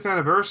 30th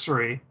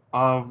anniversary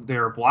of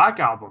their Black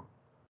album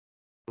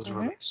was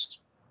released.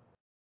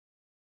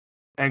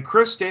 And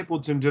Chris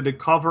Stapleton did a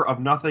cover of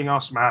Nothing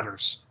Else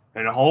Matters.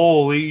 And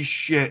holy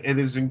shit, it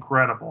is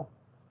incredible.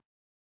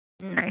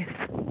 Nice.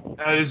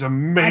 That is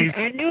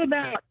amazing. I knew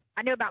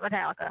about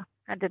Metallica.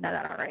 I did know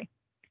that already.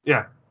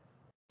 Yeah.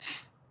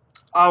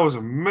 That was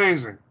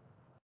amazing.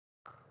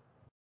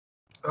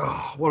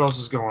 Oh, what else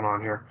is going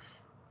on here?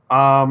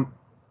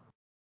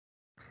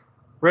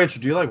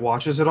 Rachel, do you like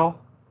watches at all?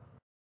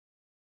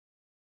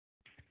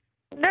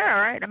 No,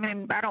 right. I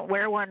mean, I don't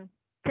wear one.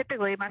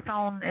 Typically, my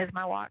phone is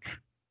my watch.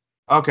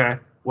 Okay,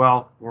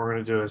 well, we're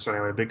going to do this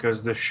anyway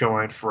because this show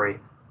ain't free.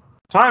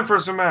 Time for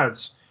some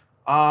ads.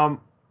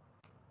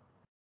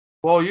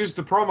 Well, use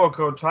the promo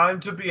code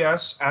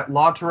TIME2BS at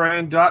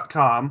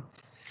LawTerrain.com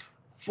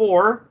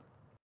for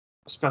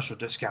a special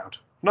discount.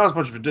 Not as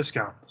much of a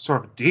discount,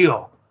 sort of a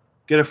deal.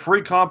 Get a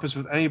free compass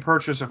with any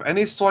purchase of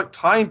any select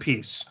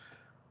timepiece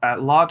at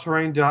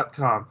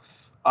LawTerrain.com.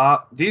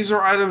 These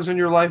are items in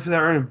your life that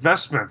are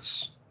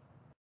investments.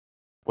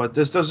 But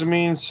this doesn't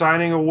mean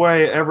signing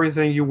away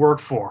everything you work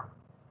for.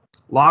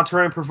 La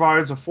Terrain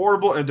provides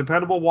affordable and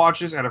dependable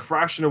watches at a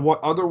fraction of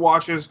what other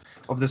watches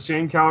of the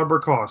same caliber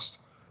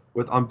cost,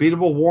 with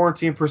unbeatable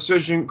warranty and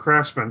precision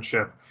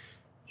craftsmanship.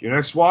 Your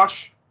next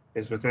watch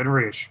is within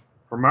reach.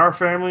 From our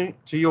family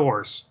to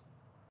yours.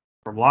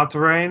 From La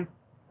Terrain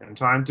and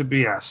Time to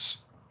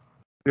BS.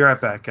 Be right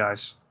back,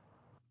 guys.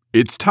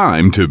 It's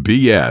time to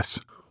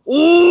BS.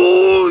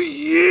 Oh,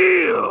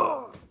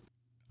 yeah!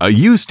 A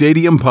U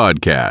Stadium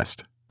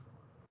podcast.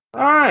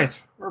 All right,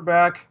 we're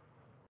back.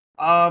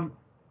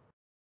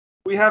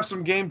 We have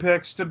some game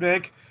picks to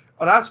make.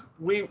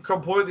 We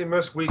completely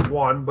missed week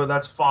 1, but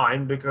that's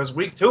fine because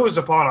week 2 is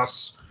upon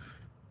us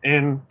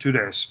in 2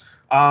 days.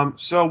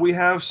 So we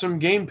have some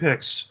game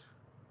picks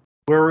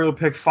where we'll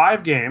pick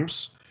 5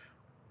 games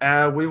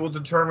and we will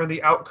determine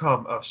the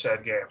outcome of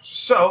said games.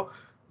 So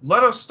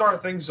let us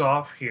start things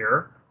off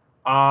here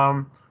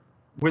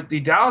with the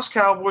Dallas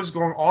Cowboys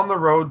going on the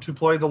road to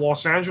play the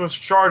Los Angeles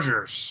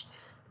Chargers.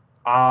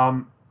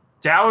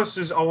 Dallas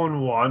is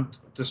 0-1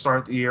 to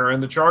start the year,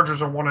 and the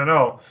Chargers are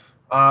 1-0.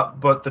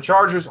 But the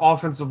Chargers'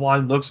 offensive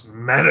line looks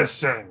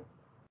menacing.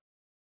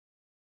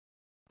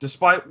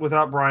 Despite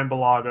without Brian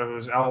Bulaga,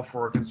 who's out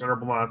for a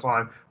considerable amount of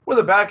time, with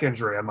a back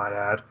injury, I might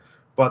add.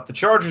 But the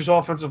Chargers'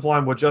 offensive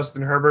line with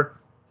Justin Herbert,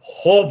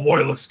 oh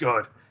boy, looks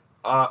good.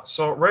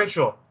 So,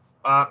 Rachel,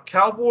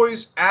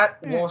 Cowboys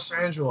at Los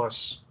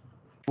Angeles.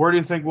 Where do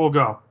you think we'll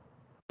go?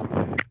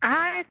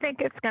 I think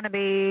it's going to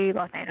be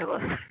Los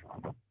Angeles.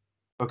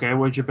 Okay,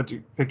 what did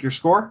you pick your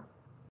score?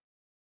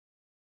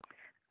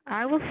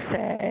 I will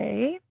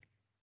say...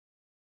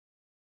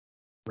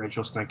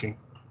 Rachel's thinking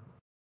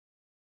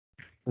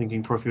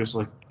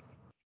profusely.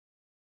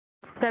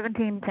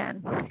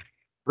 17-10.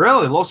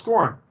 Really? Low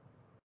scoring?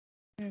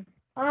 Mm.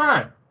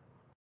 All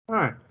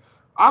right.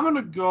 I'm going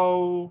to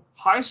go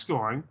high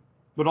scoring,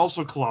 but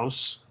also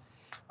close.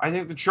 I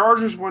think the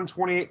Chargers win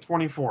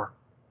 28-24.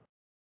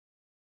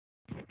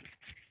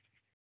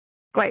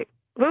 Wait,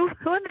 who in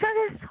the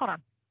Chargers? Hold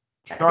on.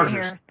 Chargers. I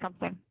didn't hear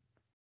something.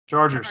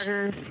 Chargers.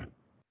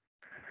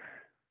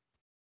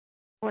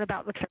 What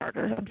about the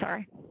Chargers? I'm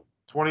sorry.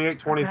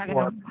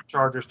 28-24.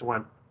 Chargers to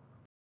win.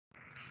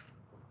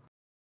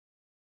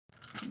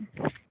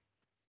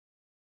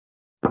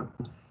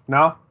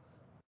 No?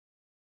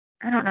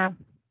 I don't know.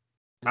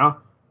 No?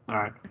 All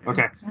right.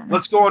 Okay.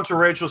 Let's go on to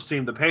Rachel's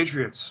team, the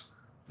Patriots.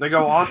 They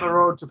go on the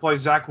road to play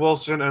Zach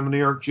Wilson and the New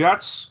York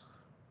Jets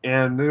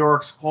in New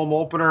York's home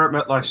opener at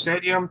MetLife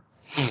Stadium.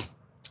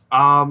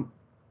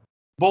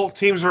 Both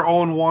teams are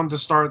 0-1 to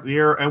start the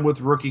year and with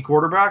rookie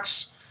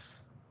quarterbacks.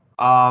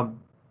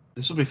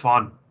 This will be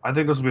fun. I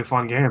think this will be a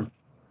fun game.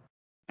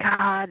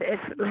 God, if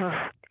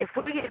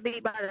we get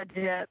beat by the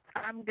Jets,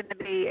 I'm going to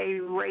be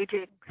a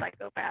raging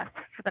psychopath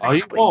for the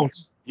next week.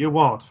 You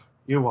won't.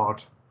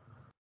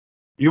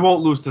 You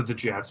won't lose to the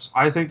Jets.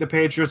 I think the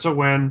Patriots will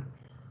win.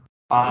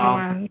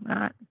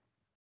 Not.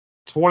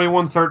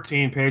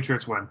 21-13,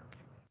 Patriots win.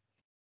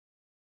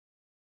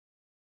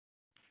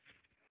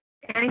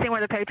 Anything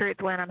where the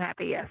Patriots win, I'm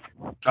happy, yes.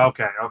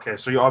 Okay.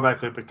 So you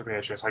automatically pick the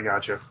Patriots. I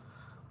got you.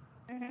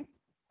 Mm-hmm.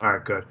 All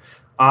right, good.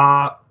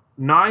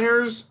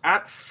 Niners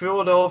at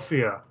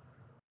Philadelphia.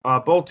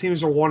 Both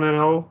teams are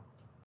 1-0,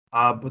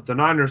 but the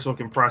Niners look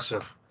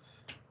impressive.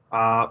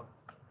 Jalen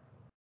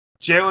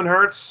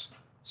Hurts,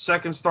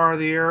 second star of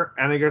the year,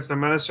 and against the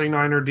menacing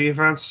Niner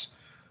defense.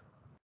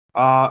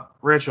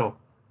 Rachel.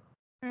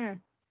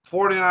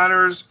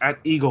 49ers at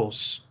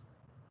Eagles.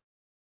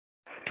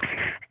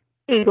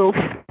 Eagles.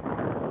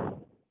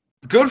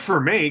 Good for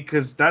me,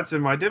 because that's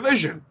in my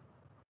division.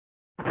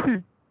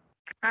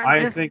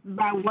 I think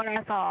by what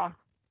I saw.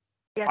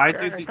 I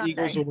think the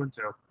Eagles will win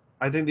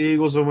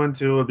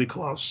too. It'll be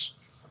close.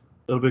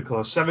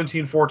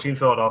 17-14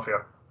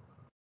 Philadelphia.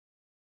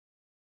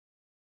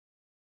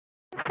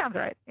 Sounds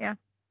right. Yeah.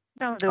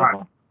 Sounds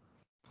doable.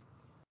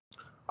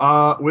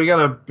 Right. We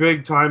got a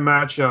big time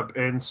matchup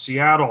in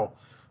Seattle.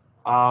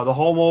 The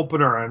home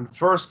opener and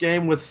first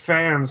game with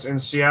fans in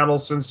Seattle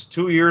since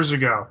 2 years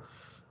ago.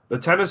 The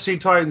Tennessee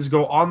Titans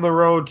go on the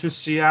road to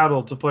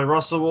Seattle to play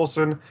Russell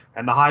Wilson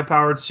and the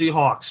high-powered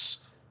Seahawks.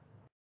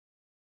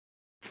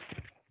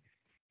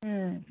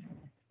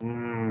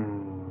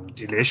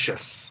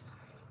 Delicious.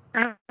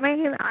 I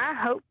mean, I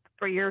hope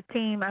for your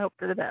team. I hope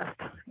for the best,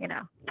 you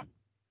know.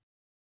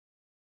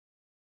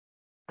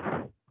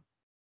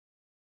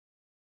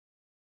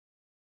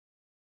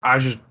 I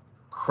just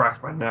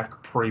cracked my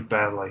neck pretty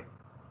badly.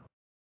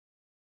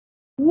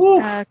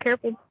 Woof.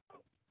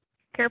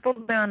 Careful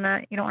doing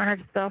that. You don't want to hurt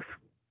yourself.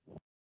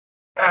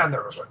 And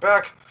there goes my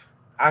back.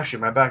 Actually,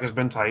 my back has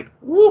been tight.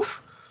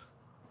 Woof.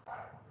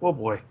 Oh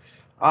boy.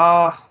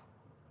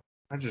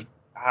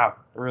 It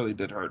really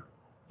did hurt.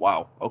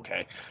 Wow.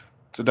 Okay.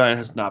 Tonight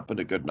has not been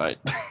a good night.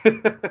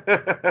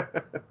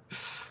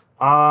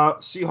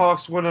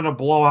 Seahawks win in a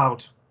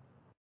blowout.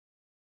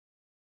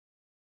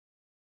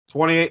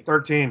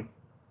 28-13.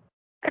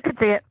 I could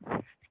see it.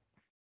 All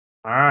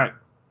right.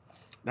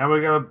 Now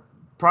we got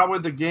probably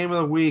the game of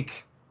the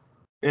week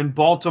in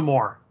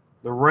Baltimore.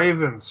 The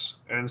Ravens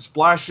and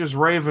Splash's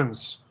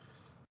Ravens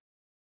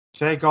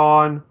take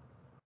on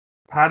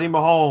Patty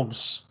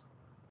Mahomes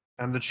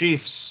and the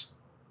Chiefs.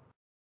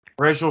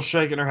 Rachel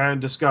shaking her head in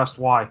disgust.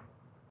 Why?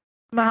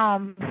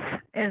 Mahomes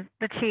is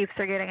the Chiefs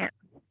are getting it.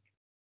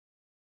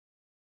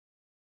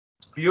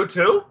 You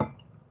too?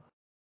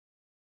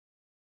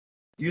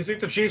 You think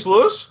the Chiefs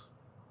lose?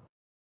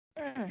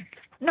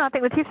 No, I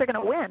think the Chiefs are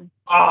going to win.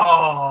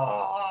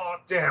 Oh,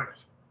 damn it.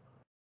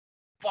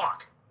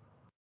 Fuck.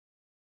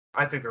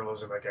 I think they're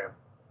losing that game.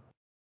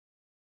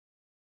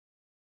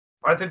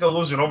 I think they'll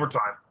lose in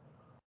overtime.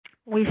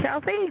 We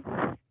shall see.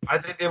 I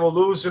think they will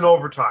lose in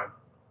overtime.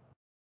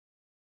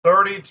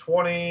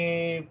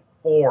 30-24.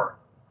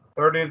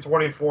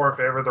 30-24 in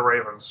favor of the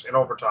Ravens in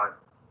overtime.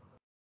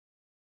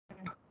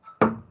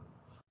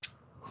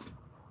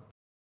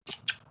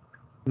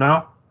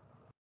 No?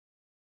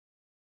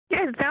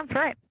 Yeah, it sounds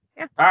right.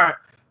 Yeah. All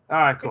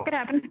right, cool. It could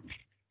happen.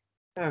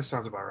 Yeah, that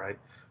sounds about right.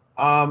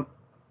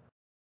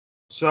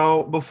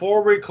 So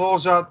before we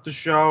close out the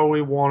show,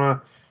 we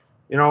want to,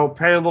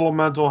 pay a little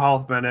mental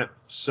health minute.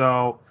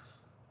 So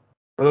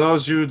for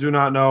those of you who do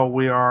not know,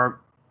 we are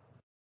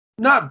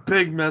not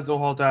big mental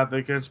health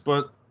advocates,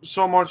 but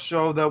so much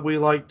so that we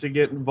like to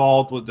get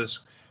involved with this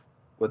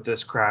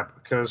crap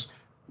because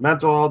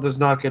mental health does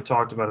not get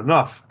talked about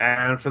enough.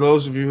 And for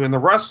those of you in the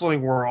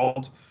wrestling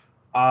world,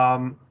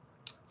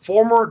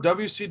 former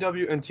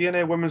WCW and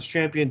TNA Women's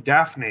Champion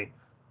Daphne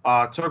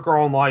took her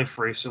own life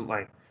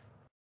recently.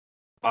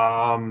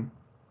 Now,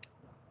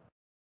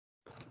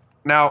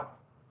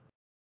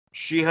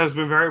 she has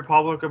been very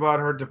public about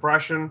her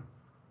depression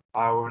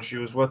when she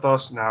was with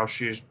us. Now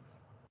she's,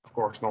 of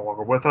course, no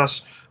longer with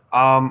us.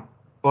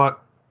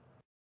 But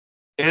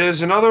it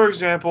is another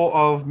example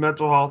of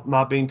mental health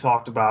not being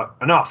talked about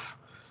enough.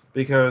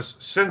 Because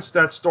since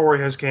that story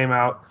has came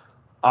out,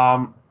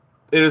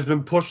 it has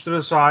been pushed to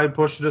the side,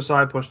 which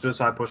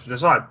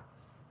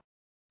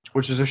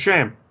is a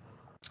shame.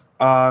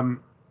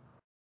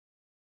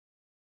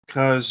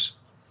 Because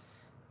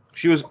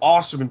she was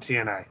awesome in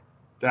TNA,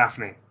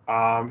 Daphne.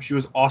 She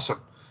was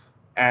awesome.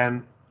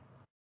 And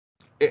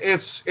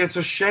it's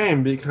a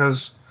shame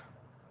because,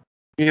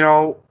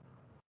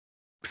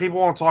 people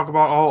want to talk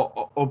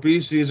about,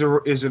 obesity is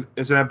an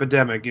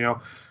epidemic,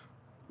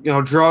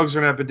 drugs are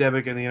an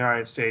epidemic in the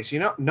United States.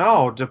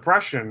 No,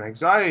 depression,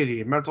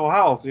 anxiety, mental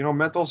health,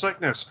 mental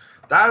sickness.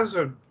 That is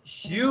a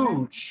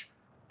huge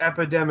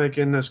epidemic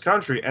in this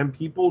country, and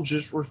people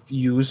just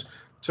refuse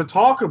to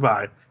talk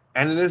about it.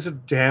 And it is a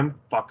damn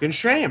fucking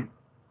shame.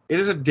 It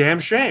is a damn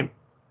shame.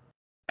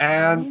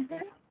 And,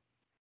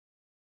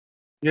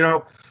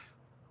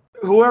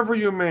 whoever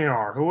you may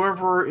are,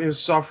 whoever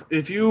is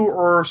if you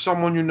or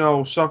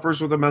someone suffers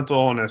with a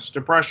mental illness,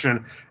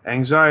 depression,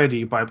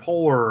 anxiety,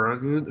 bipolar,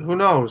 who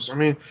knows? I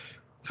mean,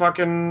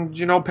 fucking,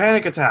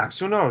 panic attacks,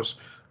 who knows?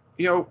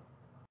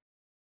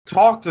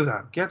 Talk to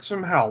them, get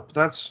some help.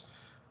 That's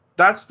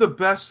the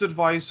best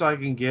advice I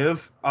can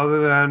give,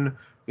 other than,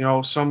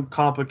 some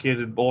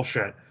complicated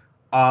bullshit.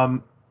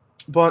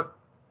 But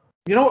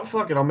you know what?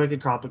 Fuck it, I'll make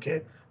it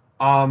complicated.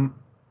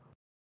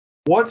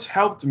 What's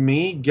helped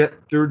me get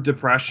through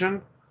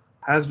depression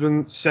has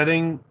been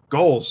setting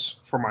goals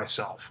for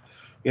myself.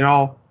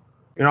 I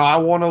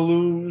want to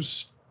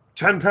lose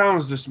 10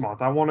 pounds this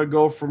month. I want to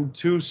go from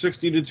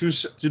 260 to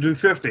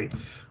 250.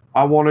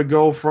 I want to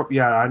go from,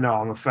 I know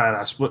I'm a fat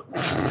ass, but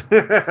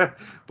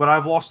but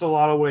I've lost a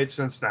lot of weight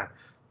since then.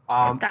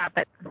 Stop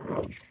it.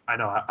 I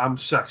know, I'm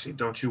sexy.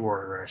 Don't you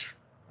worry, Rash.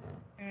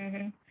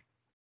 Mm-hmm.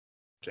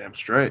 Damn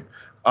straight.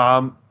 I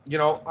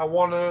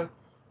want to,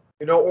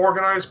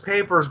 organize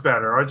papers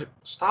better.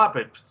 Stop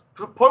it.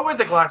 Put away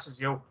the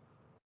glasses, yo.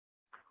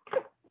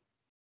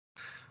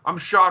 I'm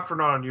shocked we're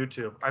not on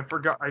YouTube. I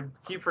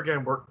keep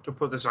forgetting to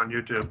put this on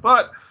YouTube,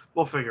 but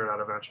we'll figure it out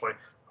eventually.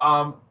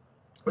 One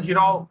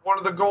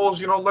of the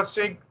goals, let's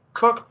say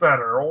cook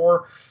better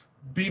or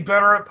be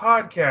better at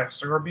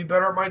podcasting or be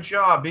better at my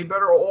job, be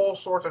better at all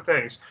sorts of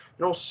things.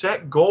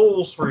 Set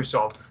goals for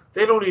yourself.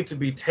 They don't need to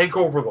be take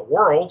over the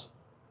world.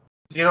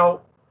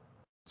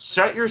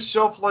 Set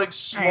yourself like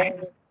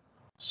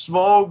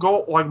small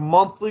goal, like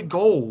monthly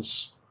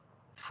goals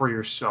for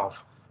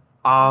yourself.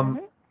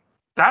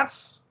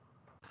 That's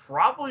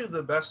probably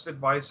the best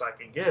advice I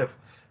can give,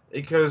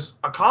 because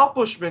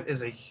accomplishment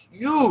is a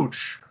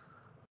huge,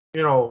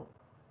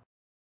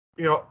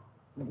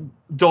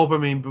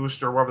 dopamine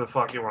booster, whatever the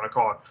fuck you want to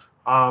call it.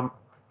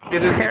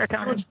 It is a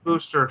huge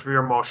booster to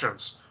your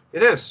emotions.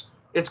 It is.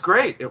 It's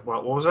great.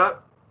 What was that?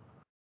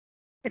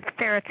 It's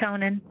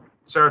serotonin.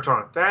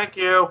 Serotonin. Thank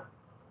you.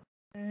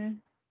 Mm-hmm.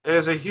 It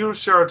is a huge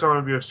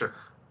serotonin booster.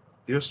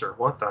 Booster?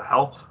 What the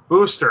hell?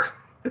 Booster.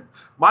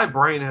 My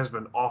brain has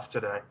been off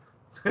today.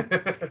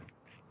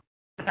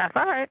 That's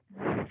all right.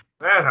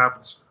 That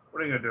happens.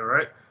 What are you going to do,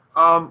 right?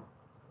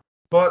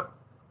 But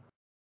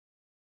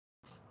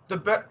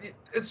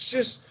it's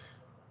just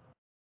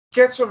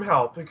get some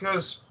help,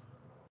 because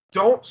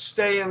don't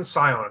stay in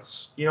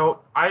silence. You know,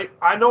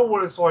 I know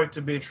what it's like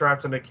to be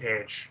trapped in a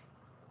cage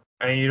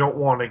and you don't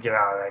want to get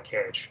out of that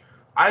cage.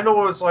 I know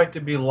what it's like to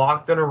be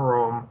locked in a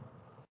room,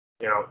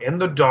 you know, in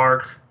the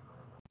dark,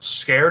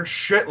 scared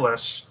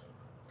shitless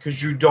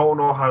because you don't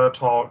know how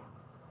to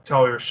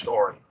tell your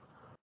story.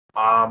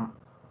 I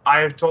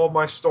have told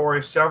my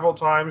story several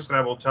times, and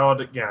I will tell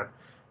it again.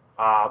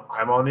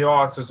 I'm on the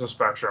autism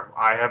spectrum.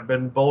 I have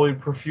been bullied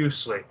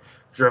profusely,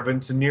 driven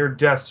to near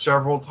death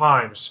several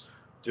times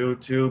due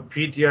to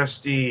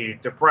PTSD,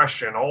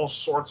 depression, all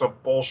sorts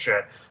of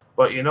bullshit.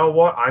 But you know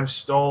what? I'm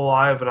still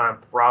alive, and I'm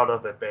proud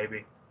of it,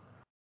 baby.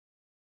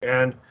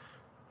 And,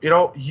 you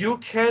know, you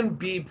can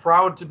be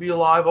proud to be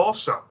alive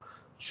also.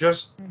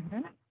 Just,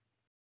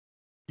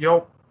 you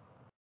know,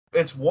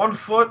 it's 1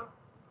 foot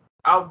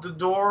out the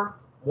door,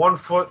 1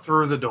 foot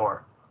through the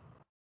door.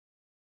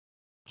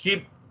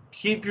 Keep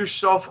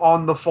yourself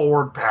on the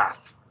forward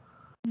path.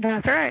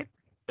 That's right.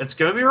 It's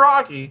going to be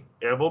rocky.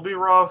 It will be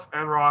rough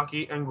and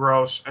rocky and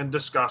gross and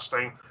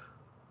disgusting,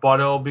 but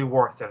it'll be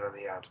worth it in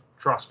the end.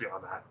 Trust me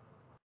on that.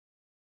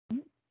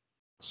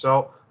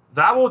 So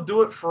that will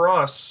do it for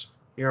us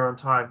here on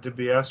Time to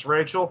BS.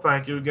 Rachel,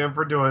 thank you again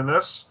for doing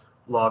this.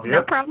 Love you.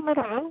 No problem at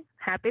all.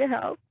 Happy to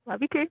help.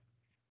 Love you too.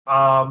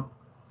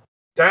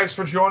 Thanks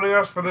for joining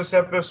us for this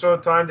episode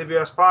of Time to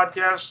BS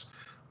Podcast.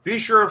 Be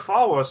sure to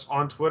follow us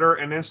on Twitter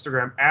and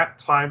Instagram at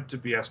Time to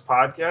BS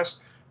Podcast.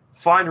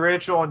 Find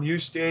Rachel on U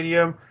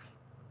Stadium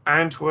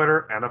and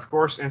Twitter, and of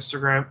course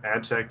Instagram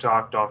and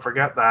TikTok. Don't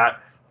forget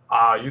that.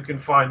 You can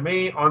find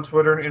me on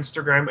Twitter and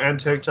Instagram and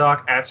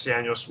TikTok at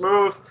Samuel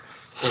Smooth.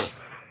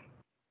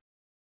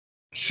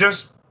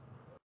 Just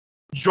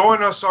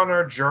join us on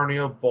our journey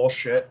of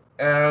bullshit,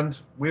 and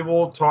we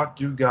will talk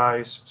to you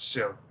guys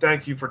soon.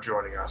 Thank you for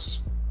joining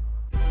us.